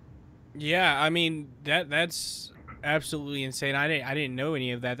 Yeah, I mean that's absolutely insane. I didn't know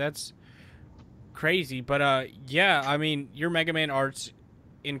any of that. That's crazy. But yeah, I mean your Mega Man art's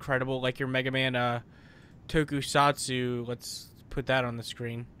incredible. Like your Mega Man Tokusatsu. Let's put that on the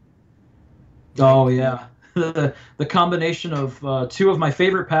screen. Oh yeah, the combination of two of my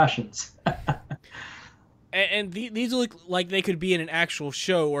favorite passions. and these look like they could be in an actual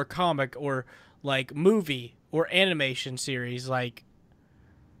show or comic or like movie or animation series. Like,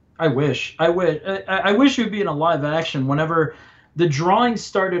 I wish it would be in a live action. Whenever the drawing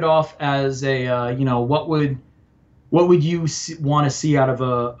started off as a, what would you want to see out of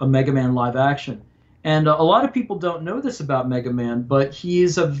a Mega Man live action? And a lot of people don't know this about Mega Man, but he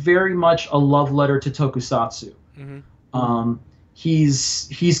is a very much a love letter to Tokusatsu. Mm-hmm. Um, he's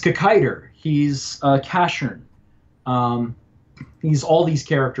Kakaider, he's Kashern, um, he's all these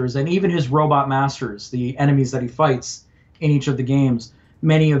characters, and even his robot masters, the enemies that he fights in each of the games.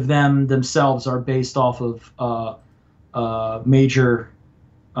 Many of them themselves are based off of major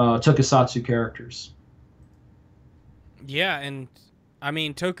Tokusatsu characters. Yeah, and I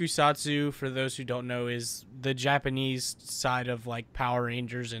mean Tokusatsu, for those who don't know, is the Japanese side of like Power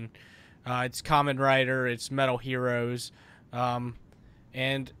Rangers, and it's Kamen Rider, it's Metal Heroes, um,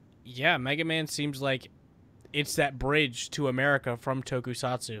 and yeah, Mega Man seems like it's that bridge to America from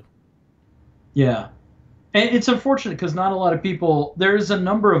Tokusatsu. Yeah. And it's unfortunate because not a lot of people. There's a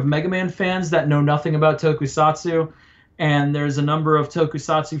number of Mega Man fans that know nothing about Tokusatsu, and there's a number of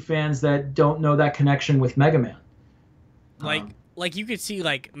Tokusatsu fans that don't know that connection with Mega Man. Like like you could see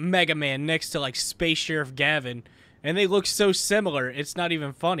like Mega Man next to like Space Sheriff Gavin, and they look so similar. It's not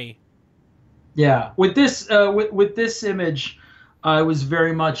even funny. Yeah, with this image, I was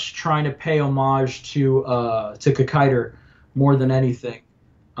very much trying to pay homage to Kakaider more than anything.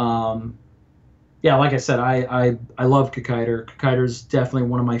 Um, yeah, like I said, I love Kakaider. Kakaider's definitely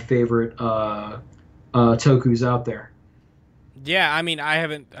one of my favorite tokus out there. Yeah, I mean I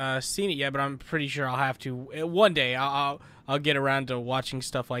haven't seen it yet, but I'm pretty sure I'll have to one day. I'll get around to watching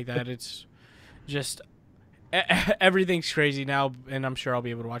stuff like that. It's just everything's crazy now, and I'm sure I'll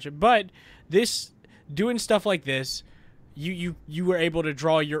be able to watch it. But this doing stuff like this, you were able to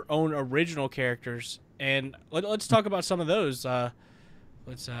draw your own original characters, and let's talk about some of those.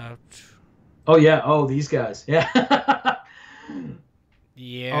 Let's Oh yeah, oh these guys, yeah.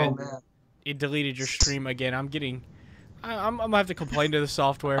 yeah. Oh man. It deleted your stream again. I'm gonna have to complain to the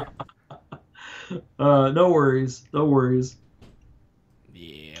software. No worries, no worries.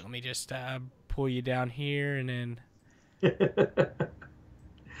 Yeah, let me just pull you down here, and then.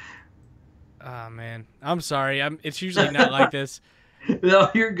 Oh man, I'm sorry. It's usually not like this. No,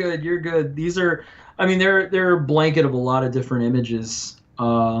 you're good. You're good. These are, I mean, they're a blanket of a lot of different images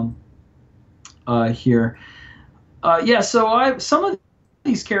here. Yeah, so some of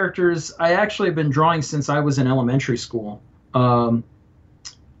these characters I actually have been drawing since I was in elementary school. From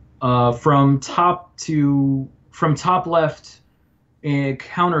top left and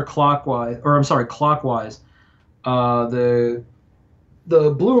counterclockwise, or I'm sorry, clockwise. The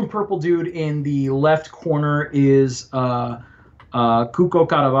blue and purple dude in the left corner is Kuko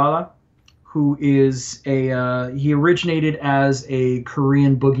Karavala, who is he originated as a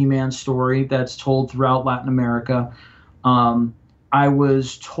Korean boogeyman story that's told throughout Latin America. I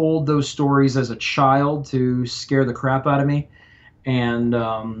was told those stories as a child to scare the crap out of me, and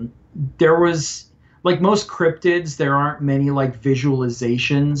there was, like most cryptids, there aren't many like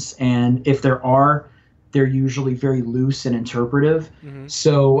visualizations, and if there are, they're usually very loose and interpretive. Mm-hmm.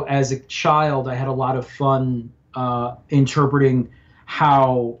 So as a child, I had a lot of fun interpreting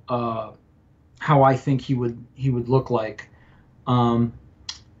how I think he would look like.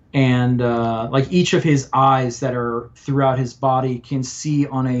 Like each of his eyes that are throughout his body can see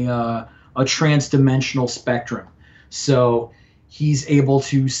on a trans-dimensional spectrum. So he's able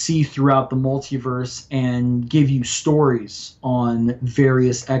to see throughout the multiverse and give you stories on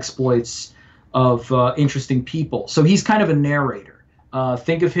various exploits of interesting people. So he's kind of a narrator.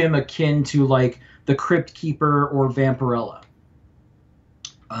 Think of him akin to like the Crypt Keeper or Vampirella.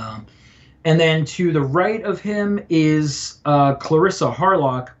 And then to the right of him is Clarissa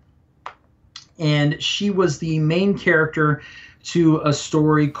Harlock, and she was the main character to a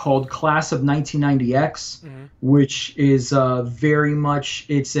story called Class of 1990X, mm-hmm. which is very much,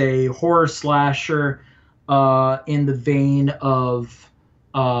 it's a horror slasher in the vein of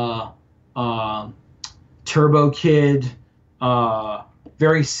Turbo Kid,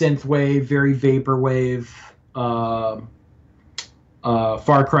 very synthwave, very vaporwave,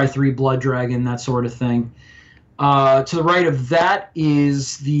 Far Cry 3 Blood Dragon, that sort of thing. To the right of that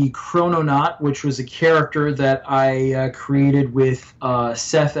is the Chrononaut, which was a character that I created with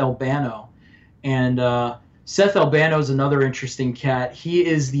Seth Albano. And Seth Albano is another interesting cat. He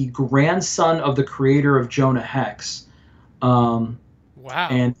is the grandson of the creator of Jonah Hex. Wow.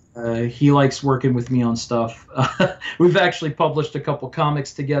 And he likes working with me on stuff. We've actually published a couple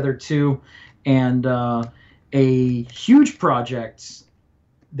comics together, too. And a huge project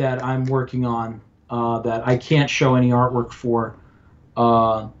that I'm working on that I can't show any artwork for.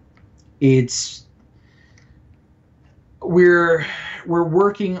 We're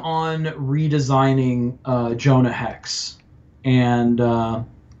working on redesigning Jonah Hex and for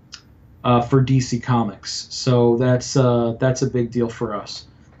DC Comics. So that's a big deal for us.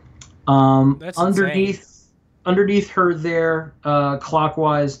 That's insane. Underneath her there,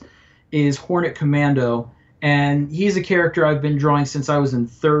 clockwise, is Hornet Commando, and he's a character I've been drawing since I was in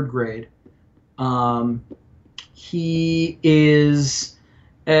third grade. Um, he is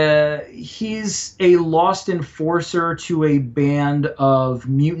he's a lost enforcer to a band of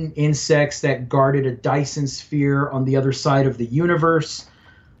mutant insects that guarded a Dyson sphere on the other side of the universe.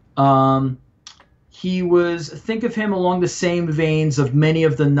 Um, think of him along the same veins of many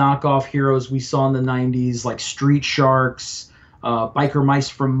of the knockoff heroes we saw in the 90s, like Street Sharks, Biker Mice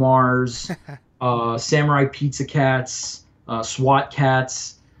from Mars, Samurai Pizza Cats, SWAT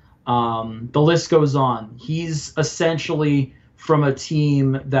Cats. The list goes on. He's essentially from a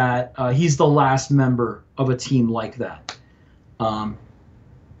team that he's the last member of a team like that. And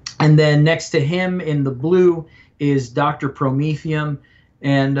then next to him in the blue is Dr. Prometheum.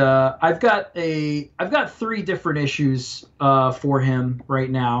 And I've got 3 different issues for him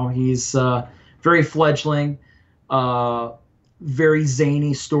right now. He's very fledgling, very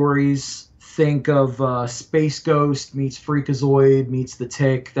zany stories. Think of Space Ghost meets Freakazoid meets The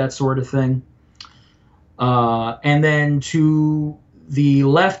Tick, that sort of thing. And then to the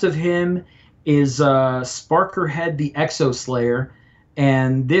left of him is Sparkerhead the Exoslayer.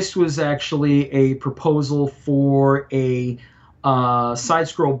 And this was actually a proposal for a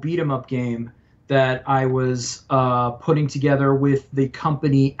side-scroll beat-em-up game that I was putting together with the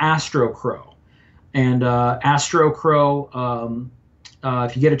company Astro Crow. And Astro Crow,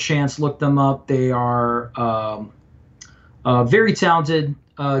 if you get a chance, look them up. They are a very talented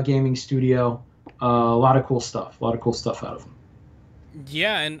gaming studio. A lot of cool stuff. A lot of cool stuff out of them.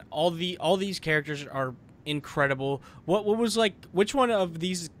 Yeah, and all these characters are incredible. What was like? Which one of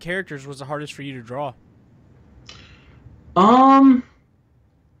these characters was the hardest for you to draw? Honestly,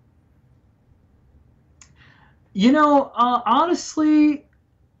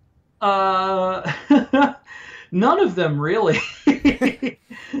 none of them really.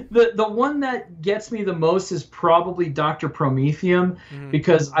 The one that gets me the most is probably Dr. Prometheum,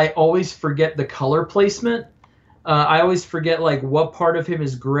 because I always forget the color placement. I always forget like what part of him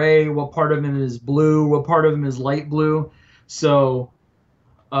is gray, what part of him is blue, what part of him is light blue. So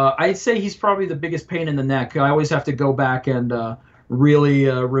I'd say he's probably the biggest pain in the neck. I always have to go back and really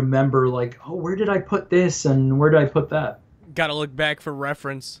remember, like, oh, where did I put this and where did I put that? Got to look back for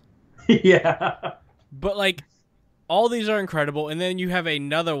reference. Yeah. But like, all these are incredible, and then you have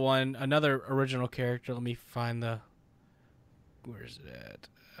another original character. Let me find where's it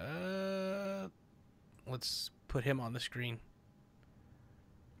at? Let's put him on the screen.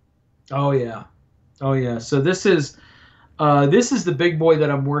 Oh yeah. So this is the big boy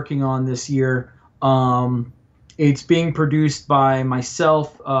that I'm working on this year. It's being produced by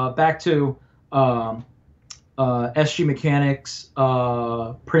myself. Back to SG Mechanics,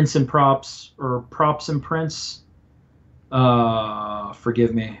 Prints and Props, or Props and Prints.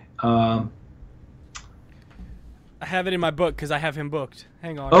 Forgive me. I have it in my book because I have him booked.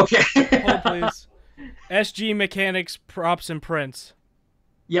 Hang on. Okay. Hold, please. SG Mechanics, Props and Prints.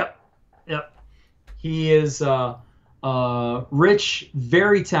 Yep. He is rich,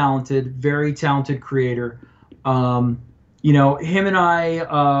 very talented creator. Him and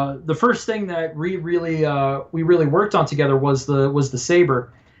I, the first thing that we really worked on together was the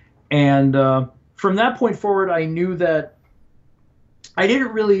Saber, and from that point forward, I knew that I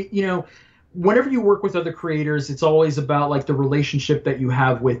didn't really, whenever you work with other creators, it's always about like the relationship that you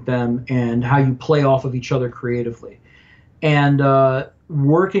have with them and how you play off of each other creatively. And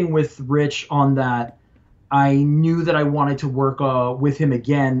working with Rich on that, I knew that I wanted to work with him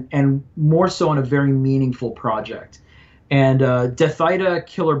again, and more so on a very meaningful project. And Deathida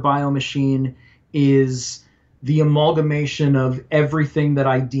Killer Biomachine is the amalgamation of everything that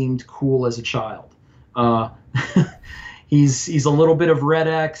I deemed cool as a child. He's a little bit of Red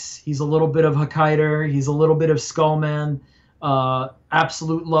X, he's a little bit of Hokkaider, he's a little bit of Skullman.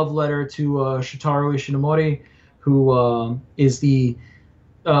 Absolute love letter to Shotaro Ishinomori, who is the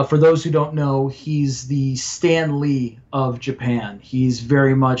for those who don't know, he's the Stan Lee of Japan. He's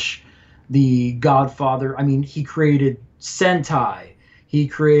very much the godfather. I mean, he created Sentai. He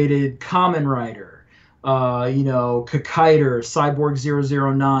created Kamen Rider, Kakaider,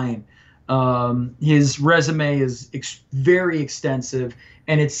 Cyborg 009. His resume is very extensive,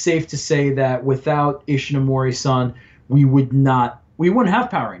 and it's safe to say that without Ishinomori-san, we wouldn't have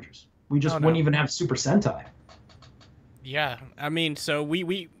Power Rangers. We just wouldn't even have Super Sentai. Yeah, I mean, so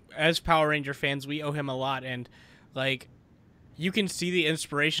we as Power Ranger fans, we owe him a lot, and like, you can see the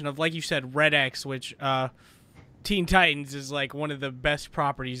inspiration of, like you said, Red X, which Teen Titans is like one of the best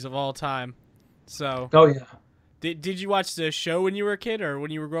properties of all time. So, oh yeah. Did you watch the show when you were a kid or when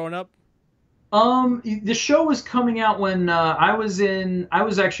you were growing up? The show was coming out when I was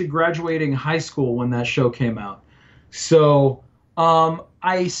actually graduating high school when that show came out. So,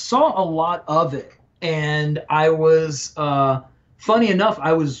 I saw a lot of it, and funny enough,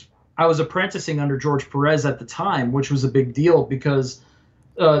 I was apprenticing under George Perez at the time, which was a big deal because,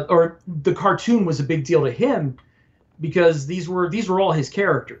 or the cartoon was a big deal to him because these were all his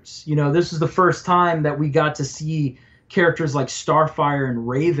characters. You know, this was the first time that we got to see characters like Starfire and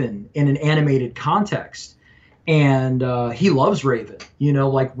Raven in an animated context, and he loves Raven. You know,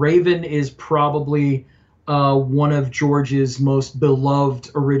 like Raven is probably one of George's most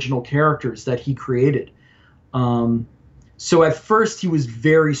beloved original characters that he created. So at first he was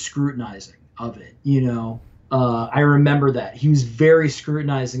very scrutinizing of it. You know, I remember that he was very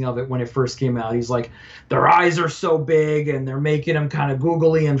scrutinizing of it when it first came out. He's like, their eyes are so big and they're making them kind of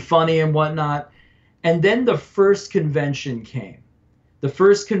googly and funny and whatnot. And then the first convention came. The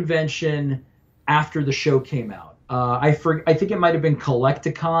first convention after the show came out. I think it might have been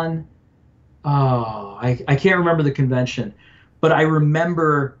Collecticon. Oh, I can't remember the convention, but I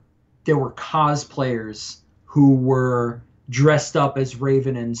remember there were cosplayers who were dressed up as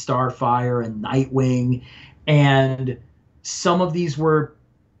Raven and Starfire and Nightwing, and some of these were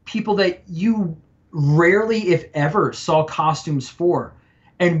people that you rarely, if ever, saw costumes for.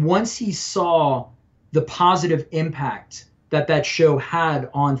 And once he saw the positive impact that that show had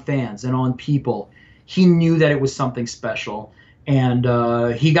on fans and on people, he knew that it was something special, and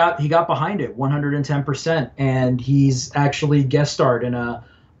he got behind it 110%. And he's actually guest starred in a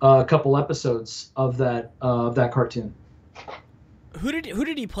couple episodes of that cartoon. Who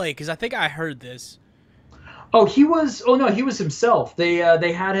did he play? Because I think I heard this. Oh, he was. Oh no, he was himself. They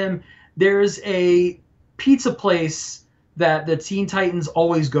had him. There's a pizza place that the Teen Titans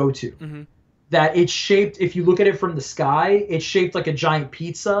always go to. Mm-hmm. That it's shaped. If you look at it from the sky, it's shaped like a giant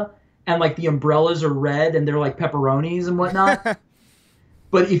pizza, and like the umbrellas are red and they're like pepperonis and whatnot.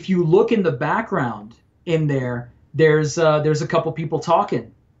 But if you look in the background in there, there's a couple people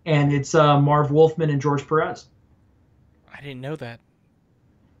talking, and it's Marv Wolfman and George Perez. I didn't know that.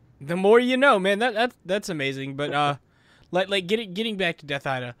 The more you know, man. That's amazing. But like getting back to Death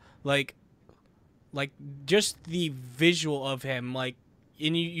Ida, like just the visual of him, like,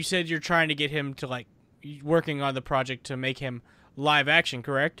 and you said you're trying to get him to, like, working on the project to make him live action,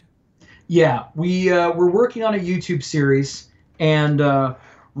 correct? Yeah, we're working on a YouTube series, and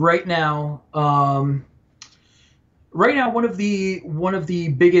right now one of the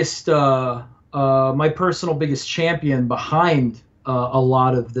biggest my personal biggest champion behind a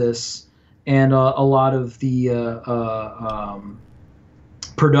lot of this and a lot of the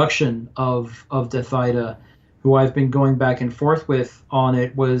production of Death Ida, who I've been going back and forth with on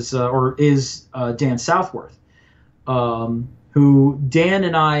it, was Dan Southworth, who Dan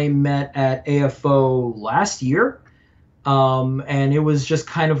and I met at AFO last year, and it was just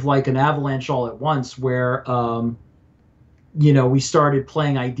kind of like an avalanche all at once, where we started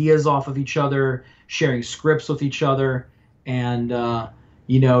playing ideas off of each other, sharing scripts with each other, and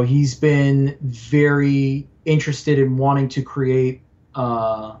he's been very interested in wanting to create,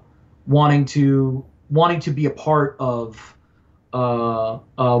 wanting to be a part of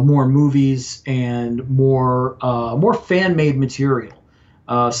more movies and more fan-made material,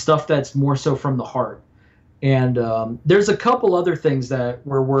 stuff that's more so from the heart. And there's a couple other things that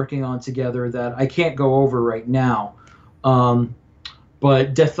we're working on together that I can't go over right now.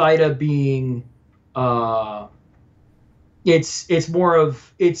 But Death Ida being, it's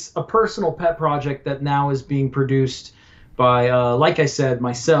a personal pet project that now is being produced by, like I said,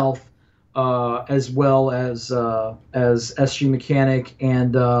 myself, as well as SG Mechanic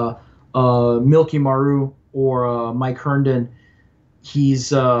and Milky Maru, or Mike Herndon.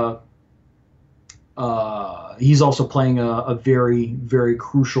 He's also playing a very, very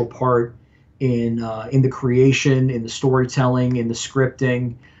crucial part in the creation, in the storytelling, in the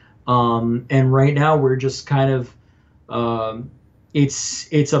scripting, and right now we're just kind of it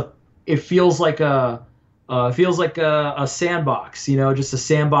feels like a sandbox, just a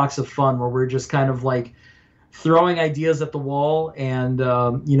sandbox of fun, where we're just kind of like throwing ideas at the wall, and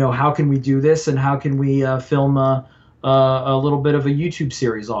how can we do this, and how can we film a little bit of a YouTube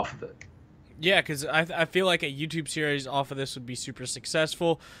series off of it. Yeah, because I feel like a YouTube series off of this would be super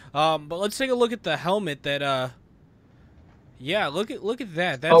successful. But let's take a look at the helmet that. Yeah, look at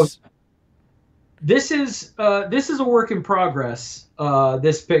that. That's. This is a work in progress.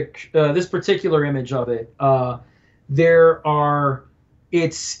 This particular image of it.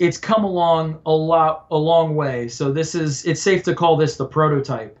 It's come along a long way. So it's safe to call this the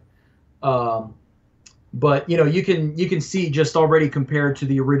prototype. But you can see just already compared to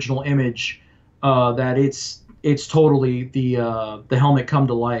the original image, that it's totally the helmet come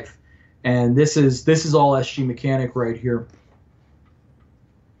to life, and this is all SG mechanic right here.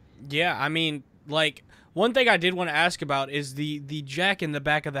 Yeah, I mean, like, one thing I did want to ask about is the jack in the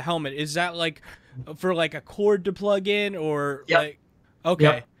back of the helmet. Is that like for like a cord to plug in, or Yep. like, okay,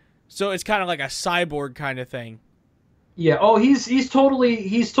 Yep. so it's kind of like a cyborg kind of thing. Yeah. Oh, he's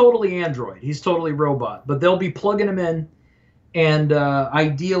totally Android. He's totally robot. But they'll be plugging him in, and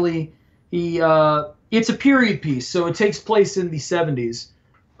ideally, it's a period piece, so it takes place in the 70s.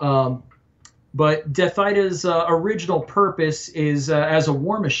 Um, but Death Ida's original purpose is as a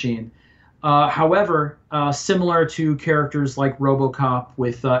war machine. However, similar to characters like RoboCop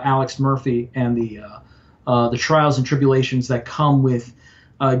with Alex Murphy and the trials and tribulations that come with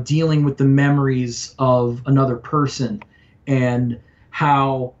dealing with the memories of another person, and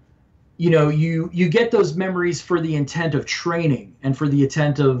how you get those memories for the intent of training and for the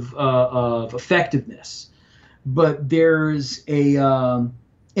intent of effectiveness, but there's a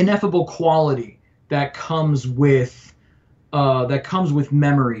ineffable quality that comes with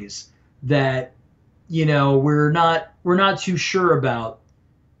memories that we're not too sure about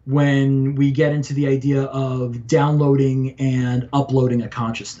when we get into the idea of downloading and uploading a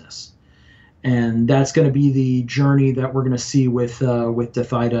consciousness. And that's going to be the journey that we're going to see with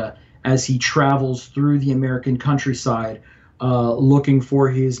Death Ida as he travels through the American countryside, looking for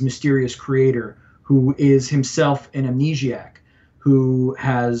his mysterious creator, who is himself an amnesiac, who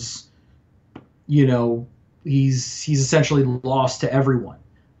has, he's essentially lost to everyone.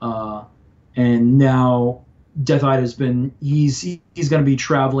 And now Death Ida's he's going to be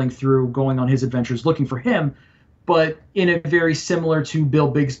traveling through, going on his adventures, looking for him, but in a very similar to Bill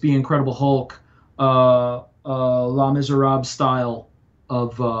Bixby, Incredible Hulk, La Miserable style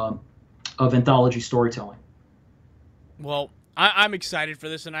of anthology storytelling. Well, I'm excited for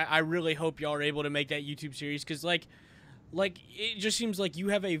this, and I really hope y'all are able to make that YouTube series, because like it just seems like you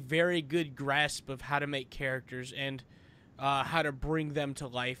have a very good grasp of how to make characters and how to bring them to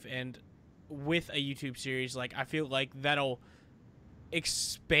life. And with a YouTube series, like, I feel like that'll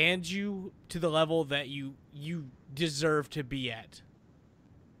expand you to the level that you deserve to be at,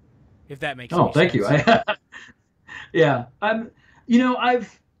 if that makes any sense. Oh, thank you. Yeah,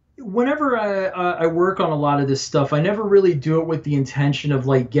 whenever I work on a lot of this stuff, I never really do it with the intention of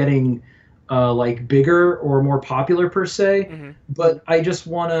like getting like bigger or more popular per se. Mm-hmm. But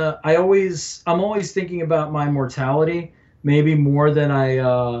I'm always thinking about my mortality, maybe more than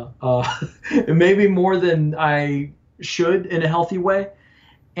maybe more than I should in a healthy way.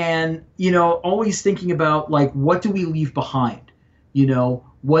 And, always thinking about like, what do we leave behind?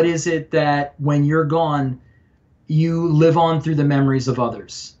 What is it that when you're gone, you live on through the memories of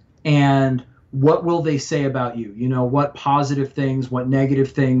others? And what will they say about you? What positive things, what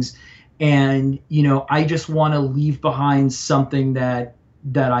negative things? And, I just want to leave behind something that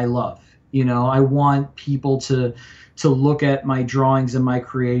I love. I want people to look at my drawings and my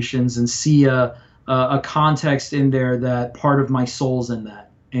creations and see a context in there that part of my soul's in that.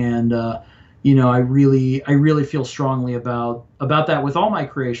 And, I really feel strongly about that with all my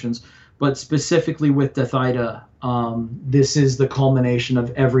creations, but specifically with Death Ida. This is the culmination of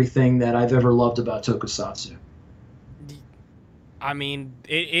everything that I've ever loved about Tokusatsu. I mean,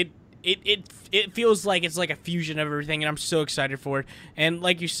 it feels like it's like a fusion of everything, and I'm so excited for it. And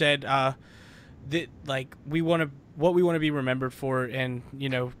like you said, like what we want to be remembered for, and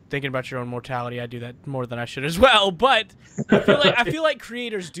thinking about your own mortality, I do that more than I should as well. But I feel like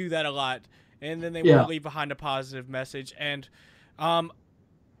creators do that a lot, and then they want to leave behind a positive message. And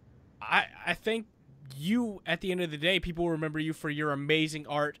I think you, at the end of the day, people will remember you for your amazing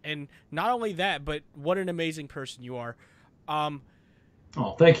art, and not only that, but what an amazing person you are.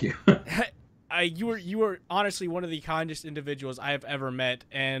 Oh, thank you. You were honestly one of the kindest individuals I have ever met,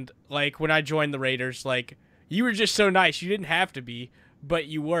 and like when I joined the Raiders, like, you were just so nice. You didn't have to be, but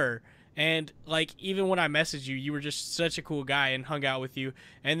you were. And like, even when I messaged you, you were just such a cool guy, and hung out with you.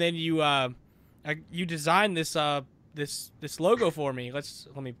 And then you designed this this logo for me. Let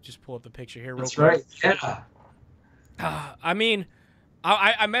me just pull up the picture here real quick. That's right. Yeah. I mean,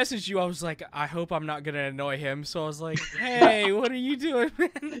 I messaged you. I was like, I hope I'm not gonna annoy him. So I was like, hey, what are you doing,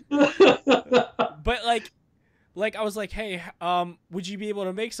 man? But like I was like, hey, would you be able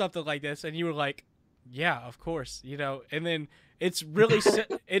to make something like this? And you were like, yeah, of course. And then it's really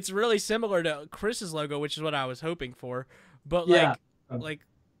it's really similar to Chris's logo, which is what I was hoping for. But like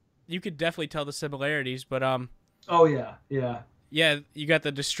you could definitely tell the similarities. But oh yeah, yeah. Yeah, you got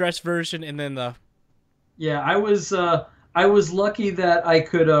the distressed version, and then the. Yeah, I was lucky that I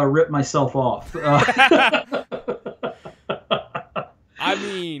could rip myself off. I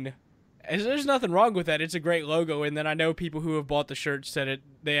mean, And there's nothing wrong with that. It's a great logo, and then I know people who have bought the shirt said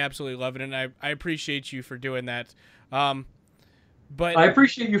they absolutely love it, and I appreciate you for doing that. But I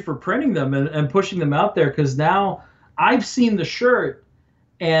appreciate you for printing them and pushing them out there, because now I've seen the shirt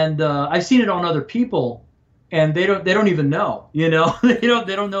and I've seen it on other people, and they don't even know, they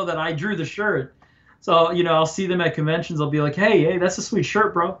don't know that I drew the shirt. So I'll see them at conventions. I'll be like, hey, that's a sweet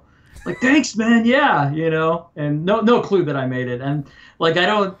shirt, bro. Like, thanks, man. Yeah, and no clue that I made it. And like I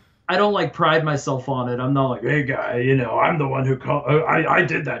don't like pride myself on it. I'm not like, hey guy, I'm the one who I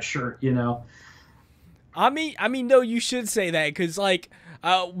did that shirt. I mean, no, you should say that, because like,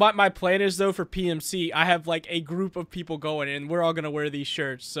 my plan is though for PMC, I have like a group of people going, and we're all gonna wear these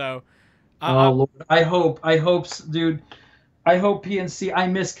shirts. So, oh Lord, I hope, dude. I hope PNC. I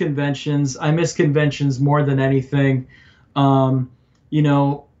miss conventions. I miss conventions more than anything. You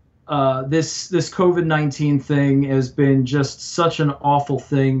know, this COVID-19 thing has been just such an awful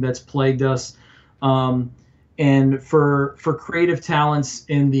thing that's plagued us. And for creative talents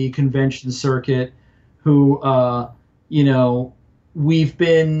in the convention circuit, who we've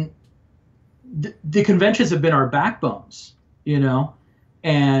been the conventions have been our backbones,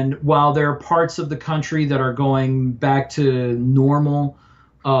 and while there are parts of the country that are going back to normal,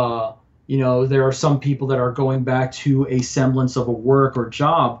 there are some people that are going back to a semblance of a work or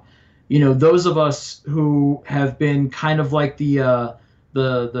job. Those of us who have been kind of like the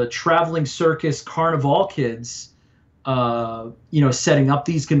traveling circus carnival kids, setting up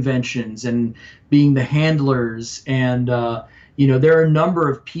these conventions and being the handlers, and there are a number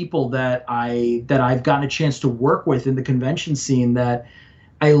of people that I've gotten a chance to work with in the convention scene that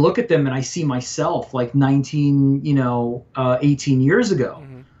I look at them and I see myself like 18 years ago.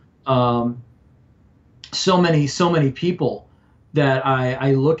 Mm-hmm. So many people that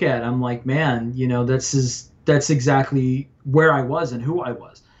I look at, I'm like, man, that's exactly where I was and who I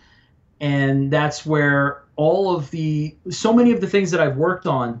was. And that's where so many of the things that I've worked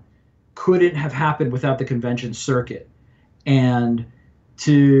on couldn't have happened without the convention circuit. And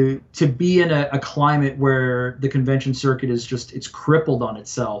to be in a climate where the convention circuit is it's crippled on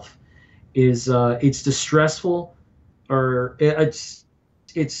itself is it's distressful, or it's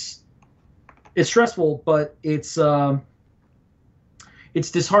stressful, but it's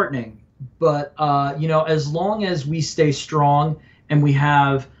disheartening. But as long as we stay strong and we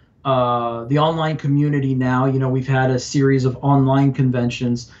have the online community now, we've had a series of online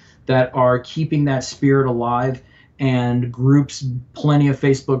conventions that are keeping that spirit alive, and groups, plenty of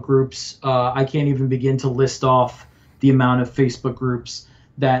Facebook groups. I can't even begin to list off the amount of Facebook groups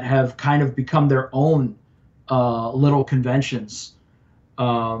that have kind of become their own little conventions.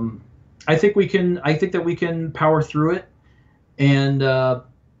 I think that we can power through it, and I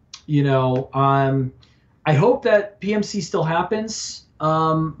hope that PMC still happens,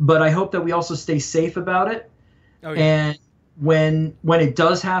 but I hope that we also stay safe about it. Oh, yeah. And when it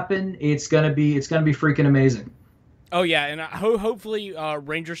does happen, it's gonna be freaking amazing. Oh yeah, and hopefully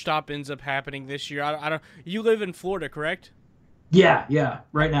Ranger Stop ends up happening this year. I don't. You live in Florida, correct? Yeah,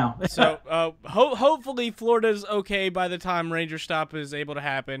 right now. So hopefully Florida's okay by the time Ranger Stop is able to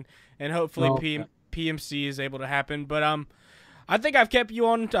happen, and hopefully PMC is able to happen. But I think I've kept you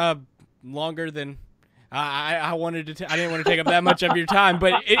on longer than I wanted to. I didn't want to take up that much of your time,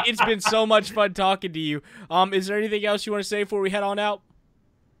 but it's been so much fun talking to you. Is there anything else you want to say before we head on out?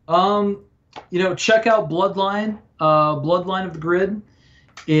 Check out Bloodline of the Grid.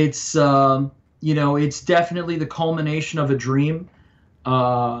 It's it's definitely the culmination of a dream.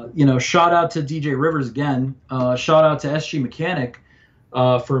 Shout out to DJ Rivers again. Shout out to SG Mechanic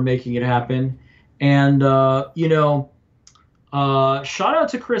for making it happen, and shout out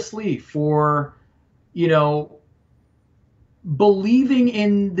to Chris Lee for believing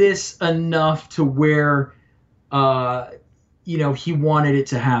in this enough to where he wanted it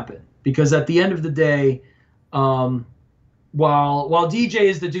to happen. Because at the end of the day, while DJ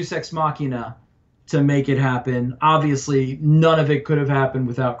is the Deus Ex Machina to make it happen, obviously none of it could have happened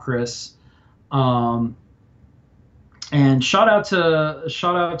without Chris. And shout out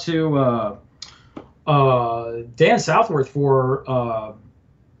to Dan Southworth for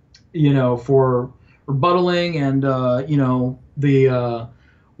rebuttaling and the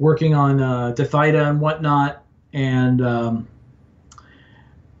working on Defida and whatnot, and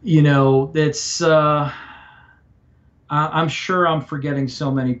it's I'm sure I'm forgetting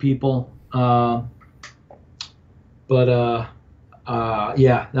so many people, but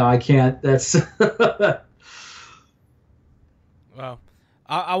yeah, no, I can't. That's Wow.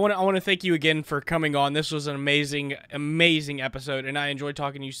 I want to thank you again for coming on. This was an amazing episode, and I enjoyed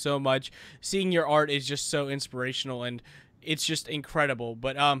talking to you so much. Seeing your art is just so inspirational, and it's just incredible.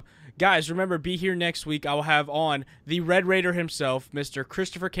 But guys, remember, be here next week. I will have on the Red Raider himself, Mr.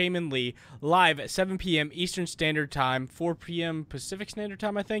 Christopher Kamen Lee, live at 7 p.m. Eastern Standard Time, 4 p.m. Pacific Standard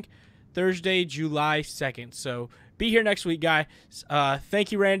Time, I think, Thursday, July 2nd. So be here next week, guys.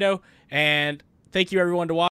 Thank you, Rando, and thank you, everyone, to watch.